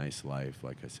a nice life.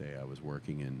 Like I say, I was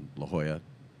working in La Jolla,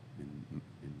 in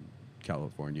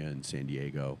California, and San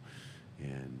Diego,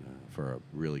 and for a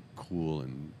really cool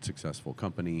and successful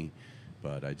company,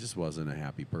 but I just wasn't a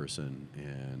happy person.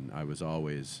 And I was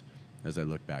always, as I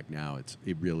look back now,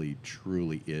 it really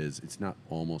truly is, it's not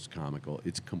almost comical,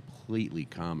 it's completely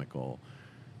comical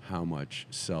how much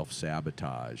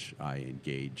self-sabotage I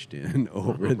engaged in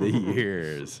over the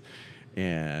years.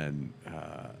 And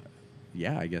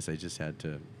yeah, I guess I just had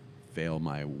to fail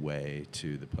my way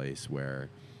to the place where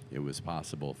it was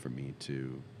possible for me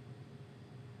to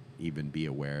even be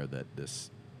aware that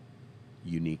this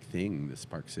unique thing, this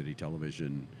Park City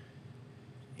Television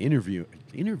interview,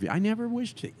 I never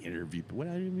wished to interview, but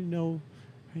I didn't even know,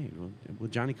 hey, well,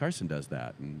 Johnny Carson does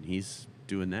that, and he's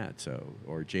doing that, so,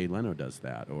 or Jay Leno does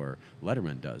that, or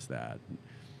Letterman does that.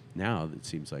 Now it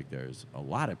seems like there's a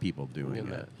lot of people doing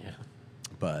it. Yeah.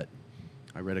 But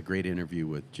I read a great interview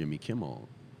with Jimmy Kimmel.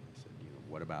 I said,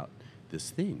 what about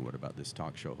this thing? What about this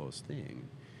talk show host thing?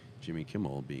 Jimmy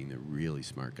Kimmel, being the really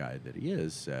smart guy that he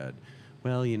is, said,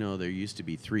 well, there used to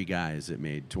be 3 guys that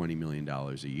made $20 million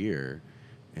a year,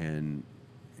 and,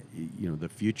 the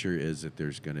future is that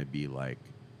there's going to be like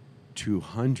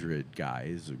 200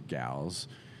 guys or gals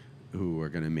who are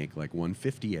going to make like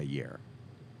 $150 a year.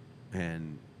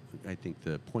 And I think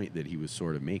the point that he was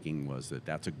sort of making was that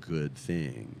that's a good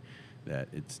thing, that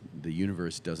the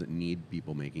universe doesn't need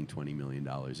people making $20 million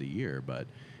a year, but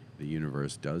the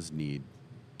universe does need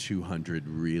 200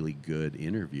 really good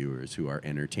interviewers who are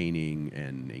entertaining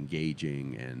and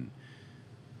engaging and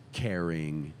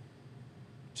caring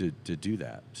to do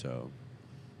that. So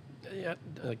Yeah,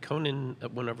 Conan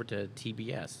went over to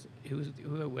TBS.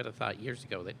 Who would have thought years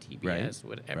ago that TBS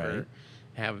would ever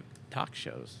have talk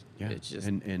shows? Yeah, It's just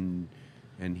and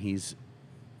he's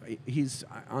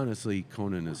honestly,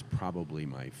 Conan is probably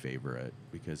my favorite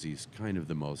because he's kind of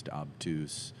the most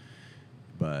obtuse,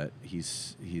 but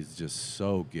he's just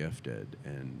so gifted,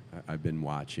 and I've been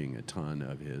watching a ton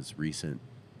of his recent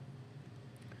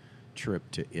trip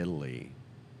to Italy,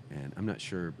 and I'm not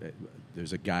sure.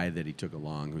 There's a guy that he took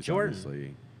along who's Jordan.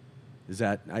 obviously. Is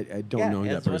that I don't know who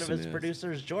that it's person one of his is.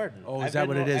 producers, Jordan. Oh, is I've that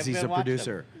what been- it is? I've He's been a watching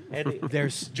producer. him. And They're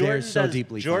Jordan so does-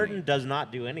 deeply Jordan funny. does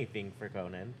not do anything for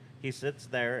Conan. He sits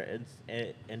there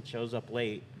and shows up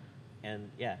late,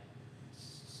 and yeah.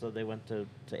 So they went to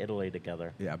Italy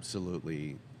together. Yeah,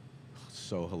 absolutely,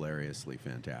 so hilariously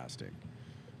fantastic.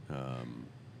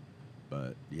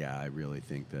 But yeah, I really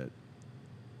think that.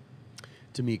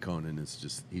 To me, Conan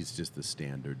he's just the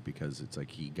standard, because it's like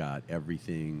he got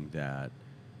everything that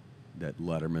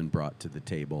Letterman brought to the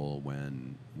table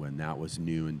when that was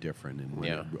new and different, and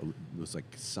when it was like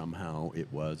somehow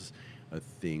it was a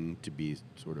thing to be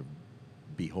sort of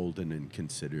beholden and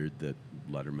considered that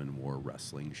Letterman wore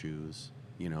wrestling shoes.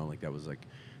 You know, like that was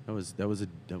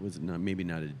not, maybe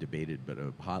not a debated, but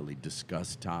a hotly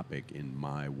discussed topic in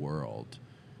my world.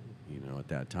 You know, at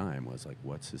that time was like,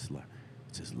 what's this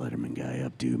Letterman guy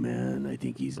up to, man? I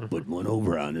think he's putting one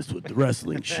over on us with the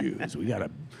wrestling shoes. We gotta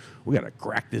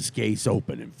crack this case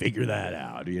open and figure that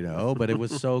out, you know. But it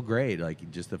was so great,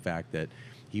 like just the fact that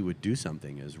he would do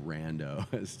something as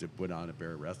rando as to put on a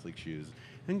pair of wrestling shoes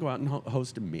and go out and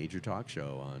host a major talk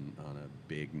show on a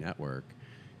big network.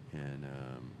 And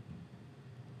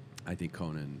I think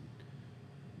Conan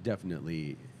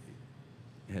definitely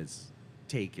has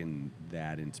taken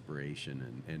that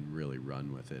inspiration and really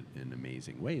run with it in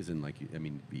amazing ways. And like, I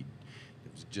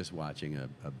was just watching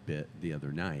a bit the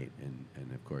other night,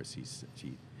 and of course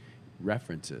he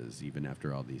references, even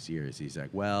after all these years, he's like,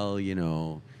 well, you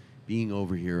know, being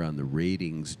over here on the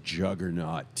ratings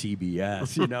juggernaut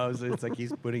TBS, you know, so it's like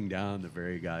he's putting down the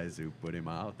very guys who put him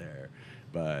out there,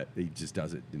 but he just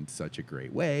does it in such a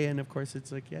great way. And of course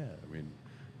it's like, yeah, I mean,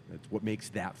 that's what makes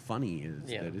that funny, is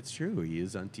that it's true. He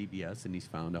is on TBS and he's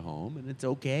found a home, and it's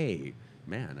okay.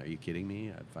 Man, are you kidding me?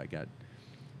 If I got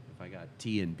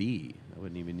T and B, I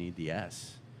wouldn't even need the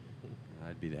S.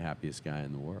 I'd be the happiest guy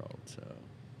in the world.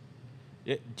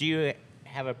 So, Do you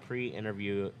have a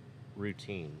pre-interview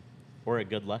routine or a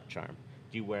good luck charm?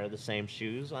 Do you wear the same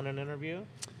shoes on an interview?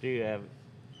 Do you have?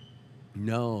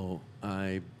 No,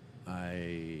 I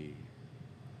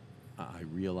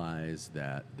realize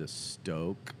that the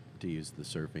stoke, to use the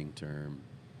surfing term,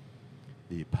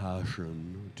 the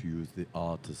passion, to use the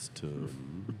artist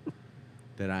term,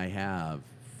 that I have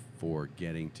for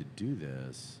getting to do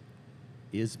this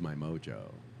is my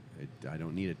mojo. I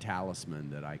don't need a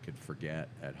talisman that I could forget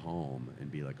at home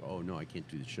and be like, oh, no, I can't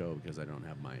do the show because I don't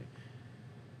have my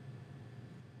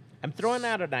I'm throwing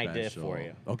out an idea special- for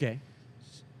you. Okay.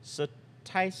 So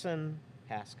Tyson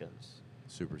Haskins,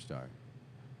 Superstar.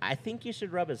 I think you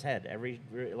should rub his head every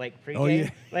pregame. Oh,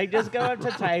 yeah. Like just go up to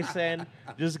Tyson,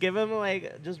 just give him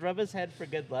just rub his head for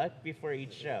good luck before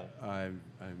each show. I'm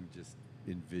just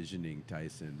envisioning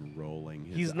Tyson rolling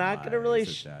his He's not going to really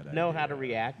eyes at that know how to idea.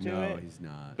 react to it. No, he's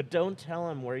not. But don't tell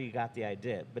him where you got the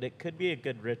idea. But it could be a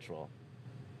good ritual.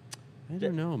 I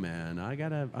don't know, man. I'm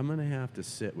gonna have to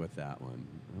sit with that one.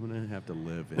 I'm gonna have to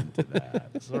live into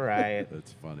that. It's all right.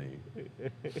 That's funny.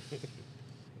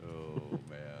 Oh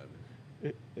man.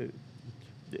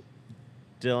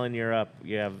 Dylan, you're up.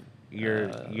 You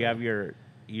have your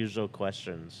usual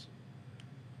questions.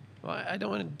 Well, I don't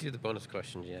want to do the bonus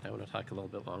questions yet. I want to talk a little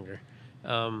bit longer.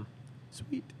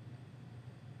 Sweet.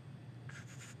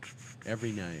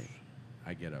 Every night,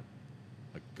 I get a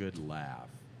good laugh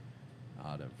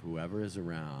out of whoever is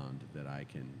around that I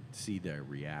can see their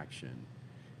reaction,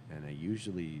 and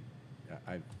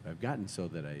I've gotten so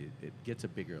that it gets a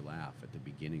bigger laugh at the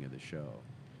beginning of the show.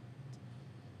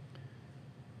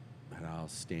 And I'll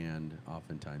stand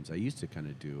oftentimes. I used to kind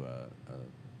of do a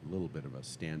little bit of a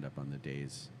stand-up on the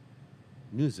day's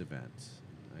news events.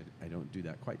 I don't do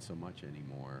that quite so much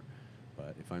anymore.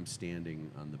 But if I'm standing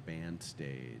on the band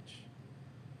stage,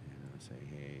 say,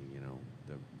 hey,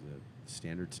 the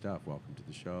standard stuff. Welcome to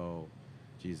the show.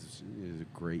 Jesus, is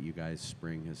it great you guys,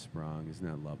 spring has sprung. Isn't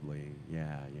that lovely?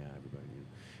 Yeah, everybody.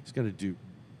 It's going to do,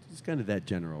 it's kind of that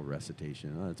general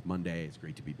recitation. Oh, it's Monday. It's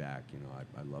great to be back.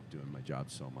 I love doing my job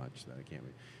so much that I can't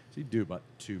wait. So you do about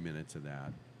 2 minutes of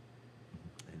that.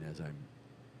 And as I'm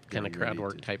Kind of getting crowd ready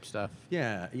work to- type stuff.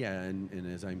 Yeah,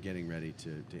 and as I'm getting ready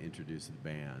to introduce the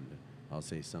band, I'll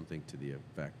say something to the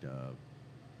effect of,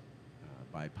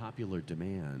 by popular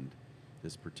demand,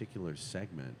 this particular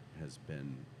segment has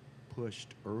been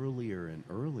pushed earlier and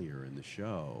earlier in the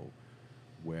show,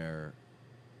 where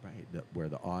where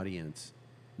the audience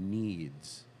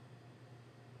needs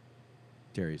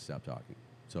Terry to stop talking.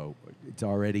 So it's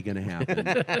already going to happen.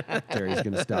 Terry's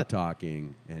going to stop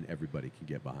talking, and everybody can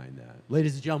get behind that.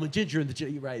 Ladies and gentlemen, Ginger and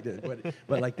the right.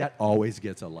 But like that always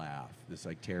gets a laugh. It's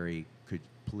like, Terry, could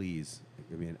please?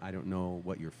 I mean, I don't know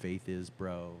what your faith is,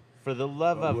 bro. For the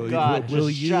love of Will God, you, will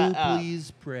just you shut up.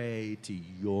 please pray to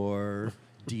your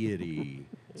deity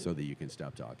so that you can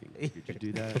stop talking? Could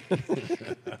you do that?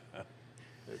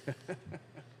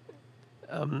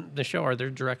 The show, are there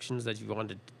directions that you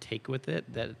wanted to take with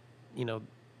it that,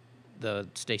 the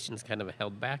station's kind of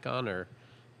held back on, or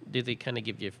do they kind of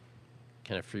give you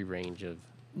kind of free range of?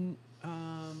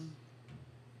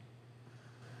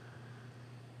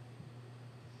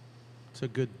 It's a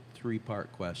good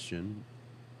 3-part question.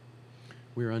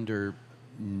 We're under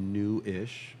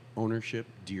new-ish ownership,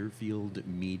 Deerfield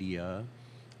Media,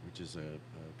 which is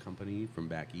a company from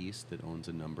back east that owns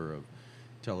a number of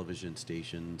television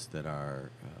stations that are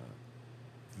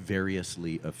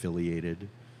variously affiliated,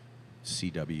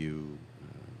 CW,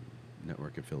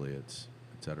 network affiliates,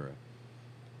 etc.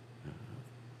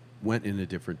 Went in a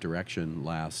different direction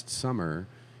last summer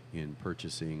in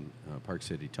purchasing Park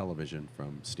City Television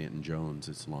from Stanton Jones,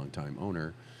 its longtime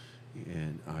owner.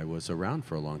 And I was around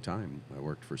for a long time. I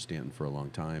worked for Stanton for a long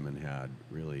time and had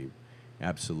really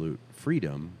absolute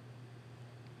freedom.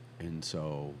 And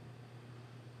so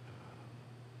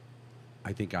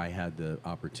I think I had the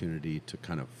opportunity to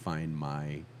kind of find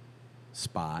my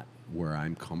spot where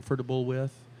I'm comfortable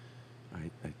with. I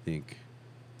think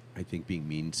being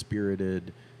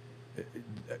mean-spirited, I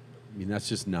mean, that's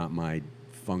just not my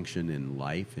function in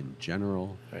life in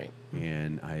general. Right.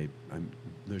 And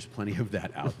there's plenty of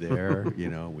that out there.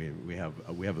 We have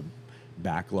a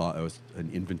backlog, an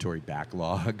inventory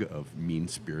backlog of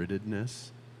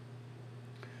mean-spiritedness.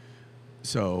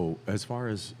 So as far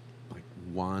as like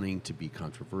wanting to be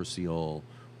controversial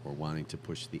or wanting to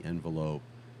push the envelope,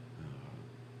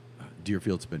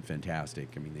 Deerfield's been fantastic.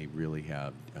 I mean, they really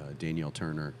have Danielle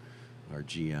Turner, our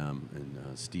GM,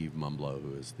 and Steve Mumblow,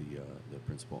 who is the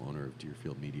principal owner of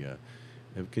Deerfield Media,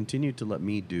 have continued to let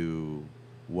me do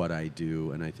what I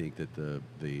do. And I think that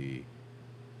the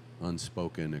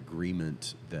unspoken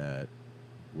agreement that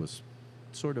was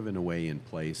sort of in a way in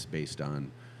place based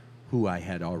on who I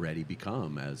had already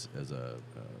become as a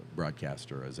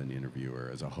broadcaster, as an interviewer,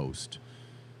 as a host.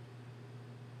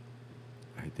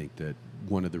 I think that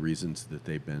one of the reasons that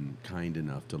they've been kind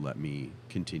enough to let me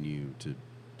continue to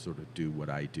sort of do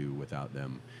what I do without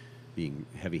them being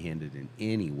heavy-handed in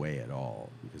any way at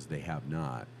all, because they have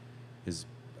not, is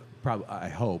probably, I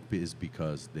hope, is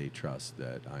because they trust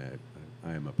that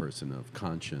I am a person of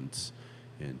conscience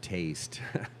and taste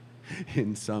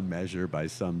in some measure by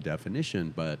some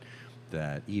definition, but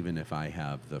that even if I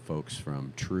have the folks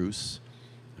from Truce,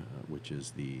 which is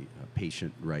the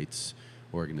patient rights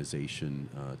organization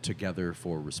Together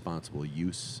for Responsible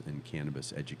Use and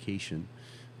Cannabis Education,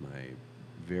 my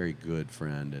very good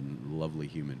friend and lovely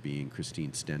human being,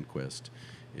 Christine Stenquist,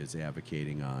 is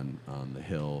advocating on the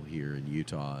Hill here in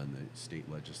Utah and the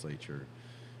state legislature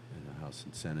and the House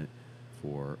and Senate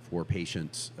for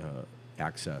patients'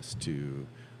 access to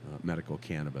medical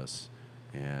cannabis.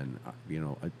 And,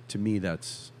 to me,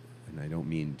 that's, and I don't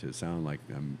mean to sound like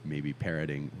I'm maybe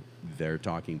parroting their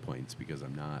talking points, because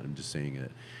I'm not. I'm just saying that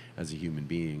as a human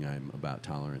being, I'm about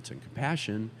tolerance and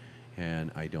compassion,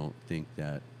 and I don't think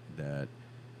that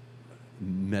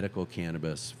medical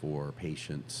cannabis for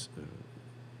patients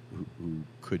who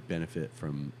could benefit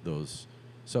from those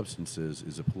substances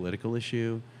is a political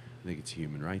issue. I think it's a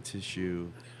human rights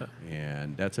issue,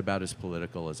 and that's about as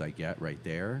political as I get right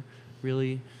there,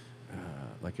 really.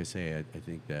 Like I say, I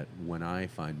think that when I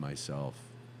find myself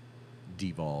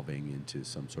devolving into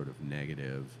some sort of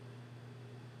negative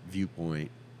viewpoint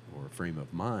or frame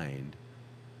of mind,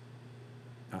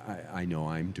 I know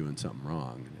I'm doing something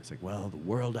wrong. And it's like, well, the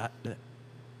world...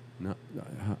 No,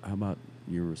 how about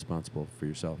you're responsible for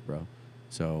yourself, bro?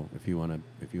 So if you want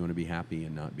to be happy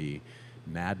and not be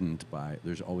maddened by...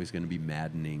 There's always going to be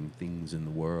maddening things in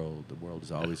the world. The world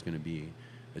is always going to be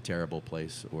a terrible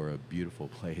place or a beautiful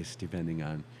place, depending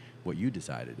on what you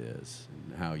decide it is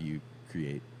and how you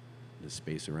create the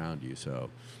space around you. So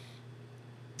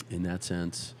in that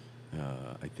sense,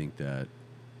 I think that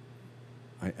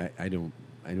I don't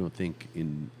think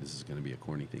this is going to be a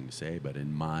corny thing to say, but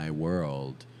in my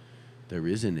world, there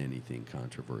isn't anything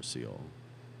controversial,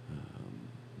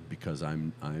 because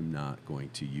I'm not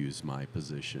going to use my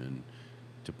position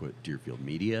to put Deerfield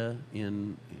Media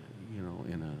in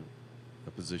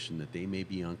a position that they may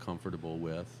be uncomfortable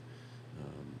with.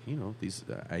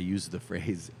 I use the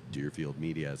phrase Deerfield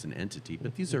Media as an entity,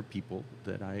 but these are people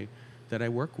that I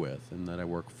work with and that I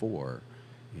work for,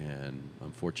 And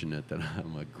I'm fortunate that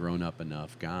I'm a grown-up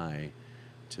enough guy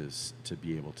to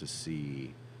be able to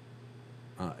see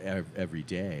every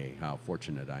day how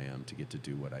fortunate I am to get to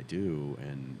do what I do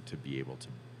and to be able to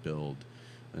build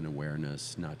an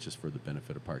awareness, not just for the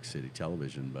benefit of Park City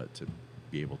Television, but to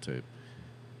be able to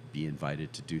be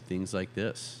invited to do things like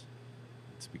this.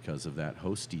 It's because of that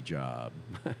hosty job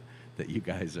that you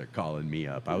guys are calling me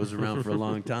up. I was around for a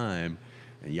long time,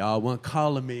 and y'all weren't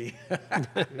calling me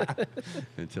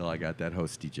until I got that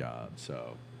hosty job.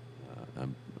 So I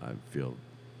feel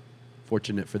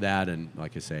fortunate for that, and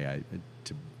like I say,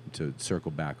 to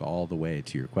circle back all the way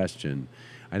to your question,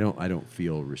 I don't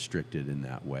feel restricted in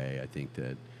that way. I think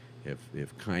that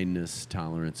if kindness,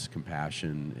 tolerance,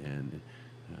 compassion, and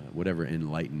whatever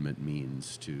enlightenment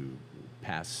means to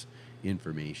pass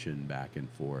information back and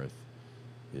forth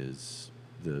is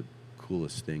the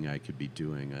coolest thing I could be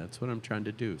doing. That's what I'm trying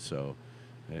to do. So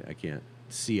I can't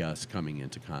see us coming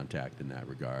into contact in that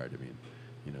regard. I mean,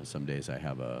 some days I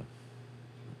have a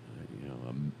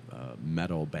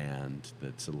metal band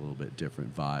that's a little bit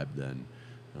different vibe than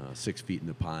 6 Feet in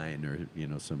the Pine or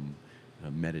some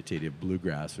meditative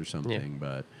bluegrass or something.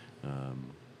 Yeah.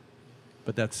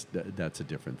 But that's a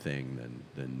different thing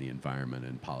than the environment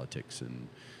and politics and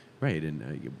right.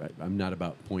 And I'm not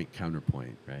about point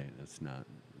counterpoint. Right. That's not.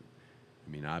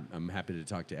 I mean, I'm happy to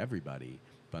talk to everybody,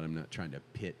 but I'm not trying to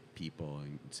pit people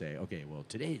and say, okay, well,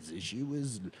 today's issue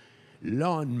is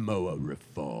lawnmower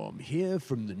reform here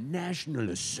from the National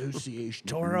Association.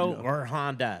 Toro or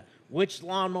Honda? Which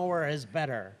lawnmower is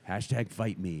better? Hashtag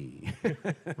fight me.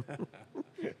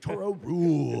 Toro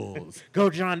rules.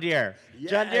 Go John Deere. Yes,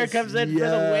 John Deere comes in for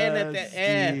the win at the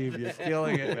end. Steve, you're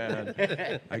killing it,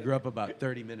 man. I grew up about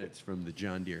 30 minutes from the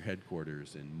John Deere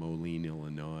headquarters in Moline,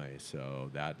 Illinois.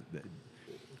 So that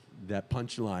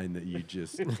punchline that you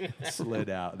just slid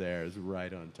out there is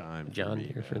right on time. John for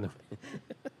me, Deere for the.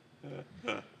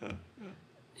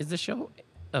 Is the show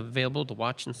available to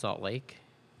watch in Salt Lake?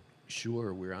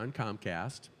 Sure, we're on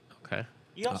Comcast. Okay.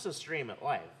 You also stream it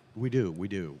live. We do.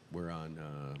 We're on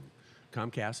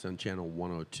Comcast on channel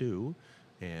 102,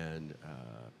 and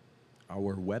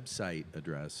our website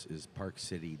address is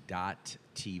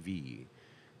parkcity.tv,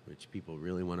 which people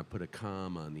really want to put a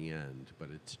com on the end, but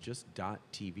it's just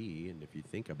 .tv, and if you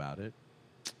think about it,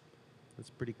 that's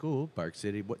pretty cool. Park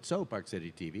City. Park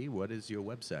City TV, what is your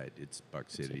website? It's Park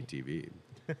City TV.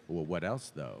 Well, what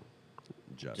else, though?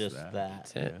 Just that.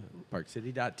 That's it. Yeah.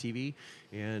 Parkcity.tv.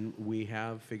 And we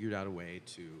have figured out a way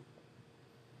to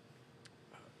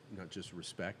not just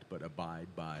respect, but abide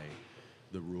by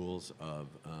the rules of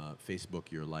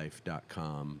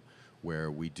FacebookYourLife.com,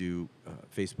 where we do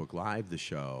Facebook Live the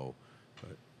show,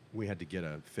 but we had to get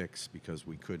a fix because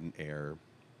we couldn't air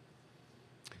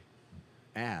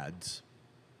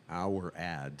our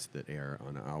ads that air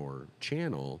on our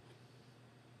channel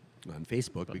on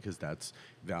Facebook, because that's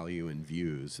value and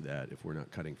views that if we're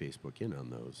not cutting Facebook in on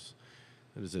those,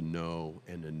 that is a no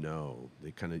and a no.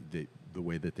 The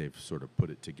way that they've sort of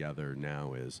put it together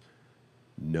now is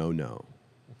no.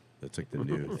 That's like the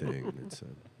new thing. It's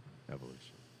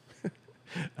evolution.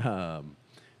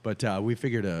 But we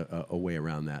figured a way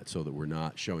around that so that we're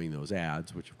not showing those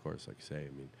ads, which of course, like I say,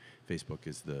 I mean, Facebook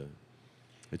is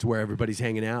it's where everybody's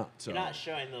hanging out. So. You're not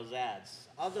showing those ads.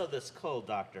 Although this cold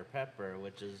Dr. Pepper,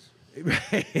 which is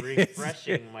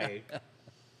refreshing my...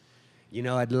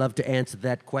 I'd love to answer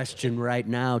that question right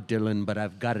now, Dylan, but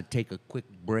I've got to take a quick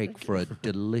break for a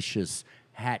delicious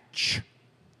Hatch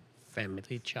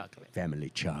Family chocolate.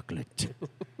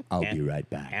 I'll be right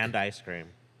back. And ice cream.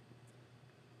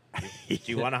 Do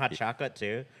you want a hot chocolate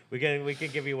too? We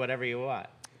can give you whatever you want.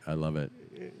 I love it.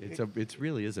 It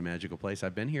really is a magical place.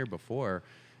 I've been here before,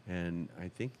 and I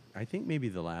think maybe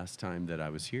the last time that I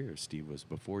was here, Steve, was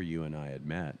before you and I had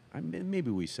met. Maybe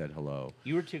we said hello.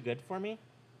 You were too good for me?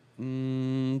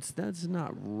 That's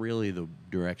not really the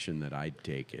direction that I'd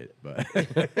take it, but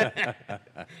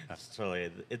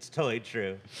it's totally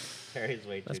true. Terry's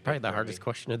way too. That's probably the hardest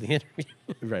question of the interview.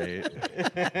 Right.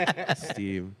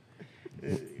 Steve,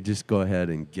 just go ahead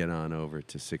and get on over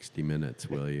to 60 Minutes,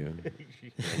 will you?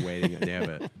 They're waiting. They have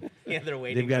a. Yeah, they're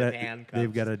waiting with handcuffs.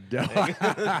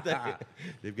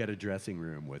 They've got a dressing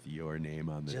room with your name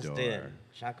on the door. Just in.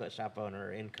 Chocolate shop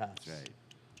owner in cuffs. Right.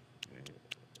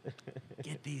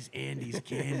 Get these Andes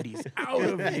candies out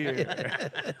of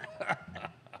here.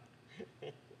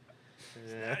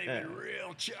 It's not even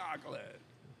real chocolate.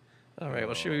 All right.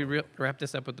 Well, should we wrap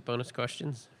this up with the bonus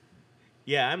questions?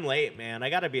 Yeah, I'm late, man. I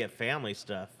got to be at family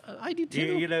stuff. I do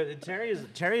too.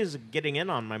 Terry's getting in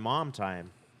on my mom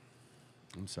time.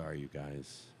 I'm sorry, you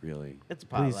guys. Really. It's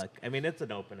potluck. I mean, it's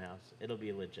an open house. It'll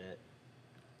be legit.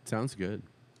 Sounds good.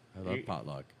 I love You-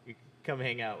 potluck. You come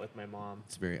hang out with my mom.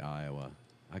 It's very Iowa.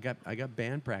 I got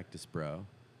band practice, bro.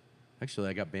 Actually,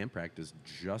 I got band practice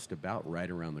just about right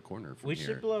around the corner from We here.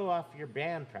 should blow off your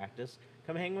band practice.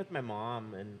 Come hang with my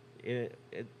mom, and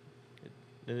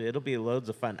it'll be loads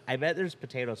of fun. I bet there's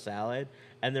potato salad,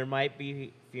 and there might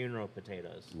be funeral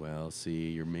potatoes. Well, see,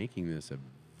 you're making this a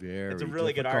very It's a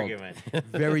really good difficult- argument.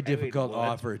 Very difficult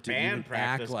what's offer to band even act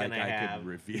practice like gonna I have? could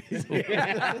refuse.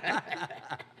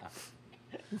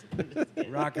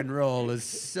 Rock and roll is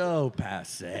so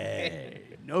passé.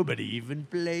 Nobody even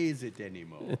plays it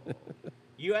anymore.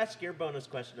 You ask your bonus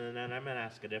question, and then I'm going to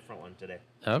ask a different one today.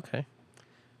 Okay.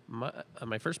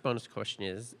 My first bonus question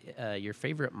is your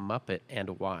favorite Muppet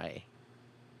and why?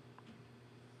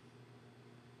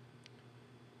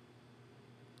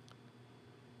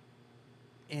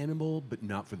 Animal, but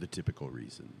not for the typical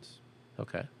reasons.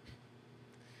 Okay.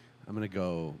 I'm gonna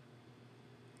go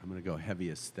heavy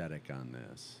aesthetic on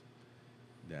this.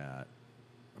 That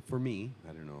for me,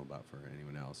 I don't know about for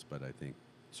anyone else, but I think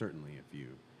certainly if you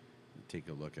take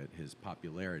a look at his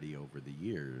popularity over the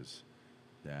years,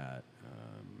 that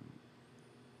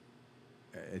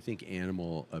I think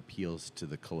Animal appeals to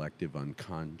the collective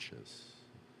unconscious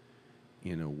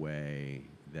in a way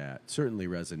that certainly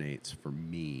resonates for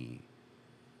me,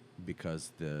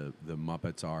 because the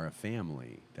Muppets are a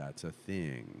family. That's a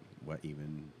thing. What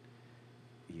even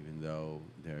though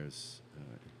there's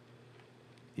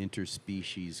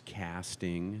interspecies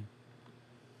casting,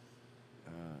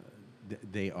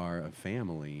 they are a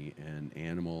family, and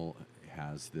Animal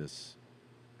has this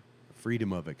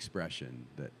freedom of expression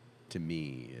that, to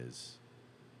me, is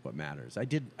what matters. I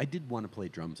did want to play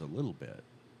drums a little bit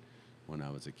when I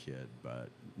was a kid, but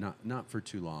not for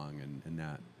too long, and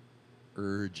that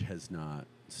urge has not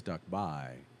stuck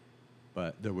by.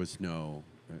 But there was no,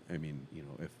 I mean, you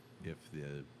know, if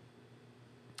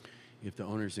the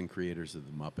owners and creators of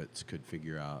the Muppets could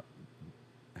figure out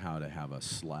how to have a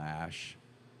Slash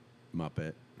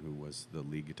Muppet who was the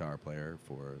lead guitar player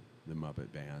for the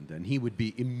Muppet Band, then he would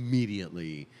be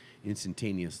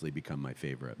instantaneously become my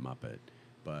favorite Muppet.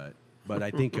 But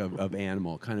I think of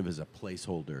Animal kind of as a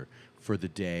placeholder for the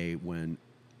day when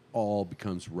all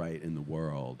becomes right in the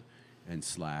world and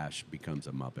Slash becomes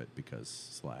a Muppet, because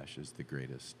Slash is the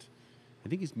greatest. I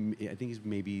think he's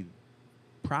maybe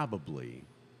probably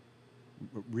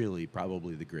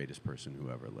the greatest person who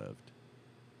ever lived.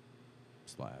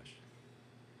 Slash.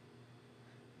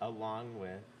 Along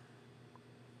with,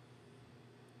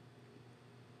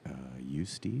 You,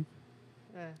 Steve?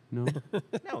 eh, No?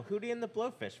 no, Hootie and the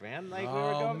Blowfish, man. Like, we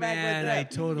were Oh, going man, back I with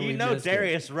that. totally You know missed it.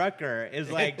 Darius Rucker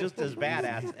is like just as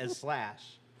badass as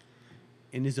Slash.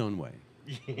 In his own way.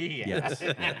 Yeah. Yes.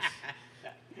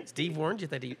 Steve warned you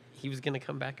that he was going to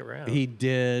come back around. He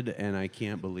did, and I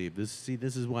can't believe this. See,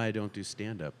 this is why I don't do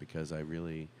stand-up, because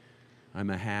I'm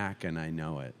a hack and I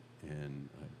know it, and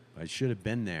I should have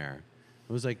been there.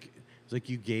 It was like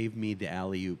you gave me the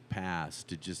alley-oop pass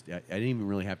to just. I didn't even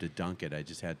really have to dunk it. I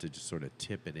just had to just sort of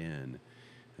tip it in,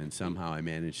 and somehow I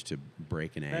managed to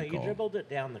break an No, ankle. you dribbled it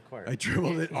down the court. I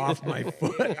dribbled it off my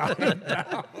foot.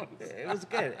 It was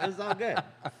good. It was all good.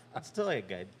 It's totally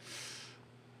good.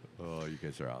 Oh, you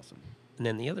guys are awesome. And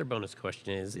then the other bonus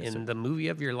question is, Yes, in sir. the movie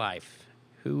of your life,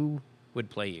 who would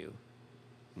play you?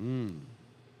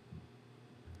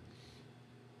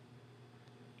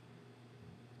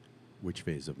 Which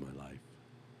phase of my life?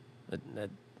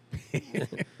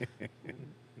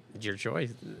 It's your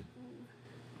choice.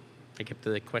 I kept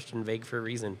the question vague for a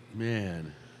reason.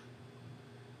 Man,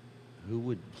 who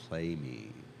would play me?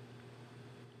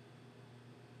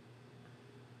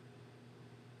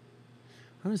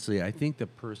 Honestly, I think the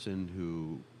person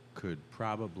who could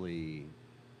probably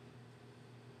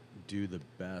do the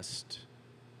best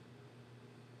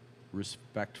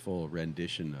respectful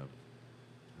rendition of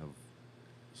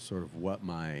sort of what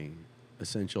my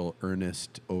essential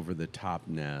earnest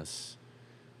over-the-topness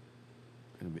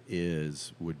kind of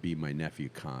is would be my nephew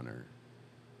Connor.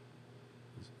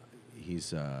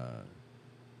 He's a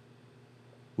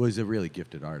really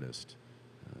gifted artist.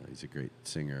 He's a great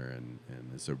singer and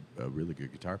is a really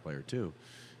good guitar player too.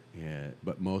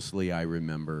 But mostly I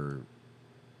remember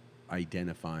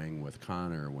identifying with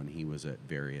Connor when he was at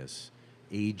various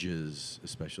ages,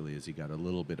 especially as he got a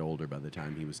little bit older. By the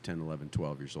time he was 10, 11,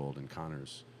 12 years old, and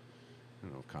Connor's, I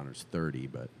don't know if Connor's 30,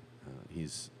 but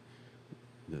he's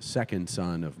the second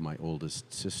son of my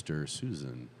oldest sister,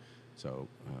 Susan. So,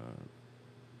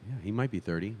 yeah, he might be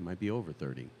 30, might be over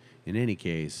 30. In any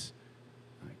case,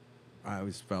 I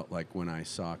always felt like when I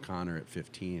saw Connor at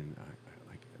 15,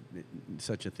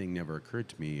 such a thing never occurred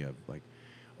to me of like,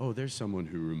 oh, there's someone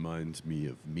who reminds me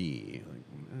of me.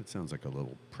 Like, That sounds like a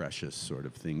little precious sort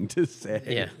of thing to say.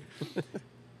 Yeah.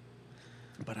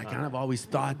 But I kind of always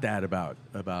thought that about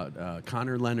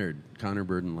Connor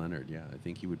Burden Leonard. Yeah, I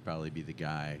think he would probably be the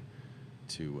guy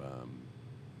to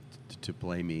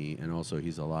play me, and also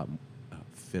he's a lot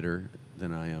fitter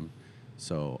than I am,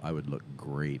 so I would look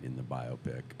great in the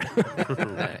biopic.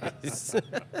 Nice.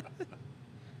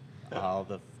 All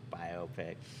the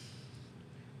biopics.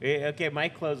 Okay, my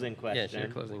closing question Yes, your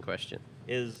closing question.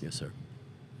 is: Yes, sir.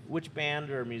 which band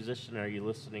or musician are you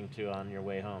listening to on your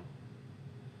way home?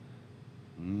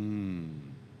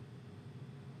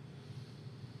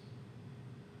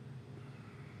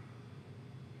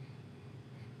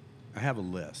 I have a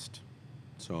list,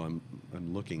 so I'm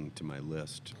looking to my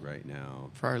list right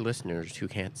now. For our listeners who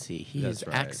can't see, he That's is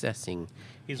right. accessing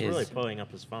He's his, really pulling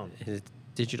up his phone. his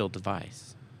digital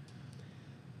device.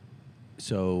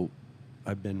 So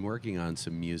I've been working on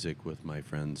some music with my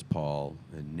friends Paul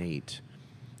and Nate,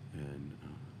 and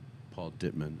Paul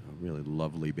Dittman, a really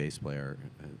lovely bass player,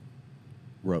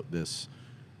 wrote this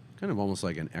kind of almost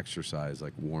like an exercise,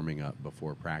 like warming up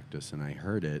before practice, and I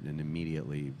heard it and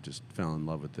immediately just fell in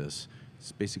love with this.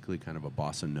 It's basically kind of a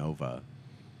bossa nova.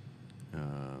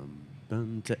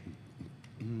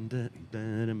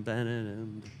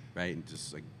 Right, and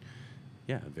just like,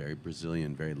 yeah, very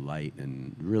Brazilian, very light,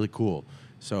 and really cool.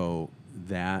 So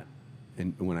that,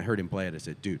 and when I heard him play it, I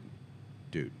said, dude,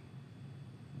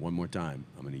 one more time,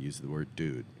 I'm going to use the word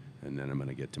dude, and then I'm going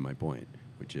to get to my point,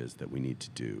 which is that we need to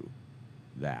do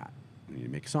that. We need to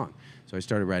make a song. So I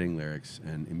started writing lyrics,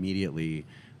 and immediately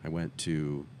I went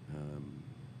to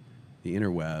the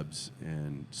interwebs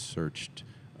and searched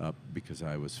up, because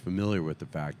I was familiar with the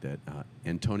fact that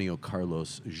Antonio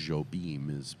Carlos Jobim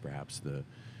is perhaps the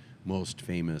most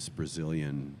famous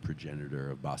Brazilian progenitor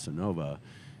of bossa nova,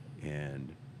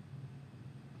 and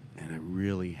I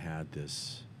really had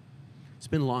this. It's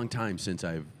been a long time since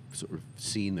I've sort of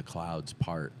seen the clouds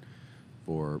part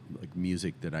for like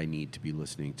music that I need to be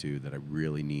listening to, that I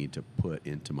really need to put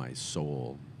into my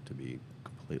soul to be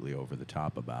completely over the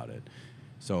top about it.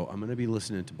 So I'm going to be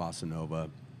listening to bossa nova.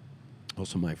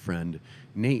 Also, my friend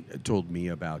Nate told me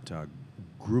about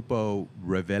Grupo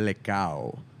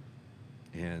Revelicao,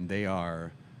 and they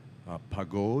are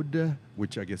pagode,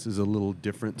 which I guess is a little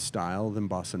different style than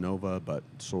bossa nova, but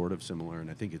sort of similar, and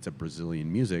I think it's a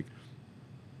Brazilian music.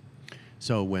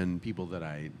 So when people that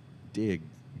I dig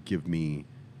give me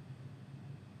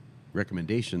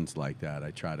recommendations like that, I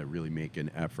try to really make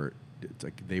an effort. It's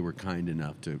like they were kind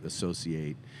enough to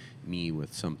associate me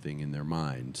with something in their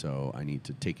mind, so I need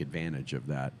to take advantage of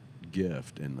that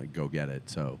gift and like go get it.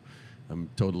 So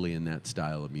I'm totally in that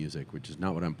style of music, which is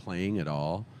not what I'm playing at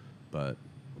all, but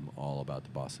I'm all about the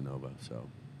bossa nova. So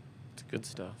It's good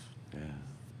stuff. yeah,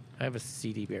 I have a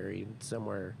CD buried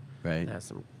somewhere right. that has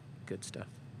some good stuff.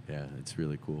 Yeah, it's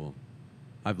really cool.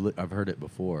 I've heard it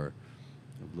before.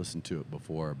 I've listened to it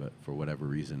before, but for whatever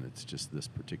reason, it's just this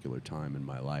particular time in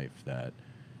my life that,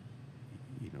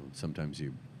 you know, sometimes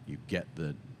you get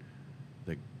the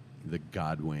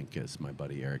God wink, as my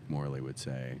buddy Eric Morley would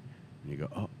say, and you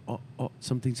go, oh,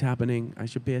 something's happening. I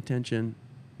should pay attention.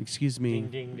 Excuse me. Ding,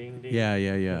 ding, ding, ding. Yeah.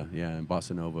 And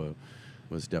bossa nova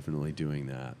was definitely doing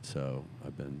that. So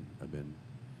I've been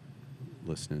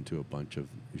listening to a bunch of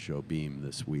Jobim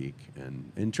this week,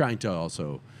 and trying to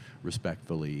also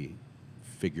respectfully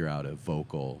figure out a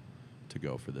vocal to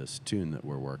go for this tune that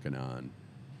we're working on,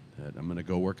 that I'm going to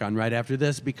go work on right after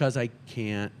this, because I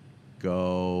can't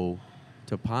go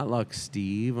to potluck,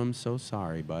 Steve. I'm so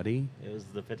sorry, buddy. It was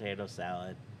the potato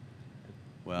salad.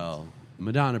 Well,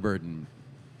 Madonna Burden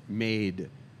made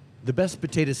the best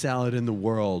potato salad in the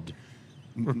world.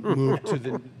 Move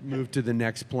to the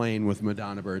next plane with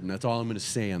Madonna Burden. That's all I'm going to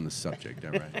say on the subject.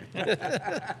 All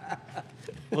right.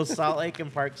 Well, Salt Lake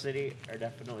and Park City are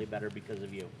definitely better because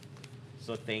of you.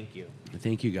 So thank you.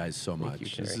 Thank you guys so much. you,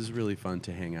 This Terry. is really fun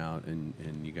to hang out,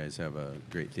 and you guys have a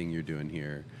great thing you're doing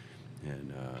here,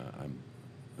 and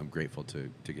I'm grateful to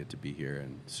get to be here,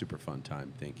 and super fun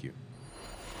time. Thank you.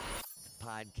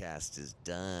 Podcast is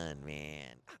done, man.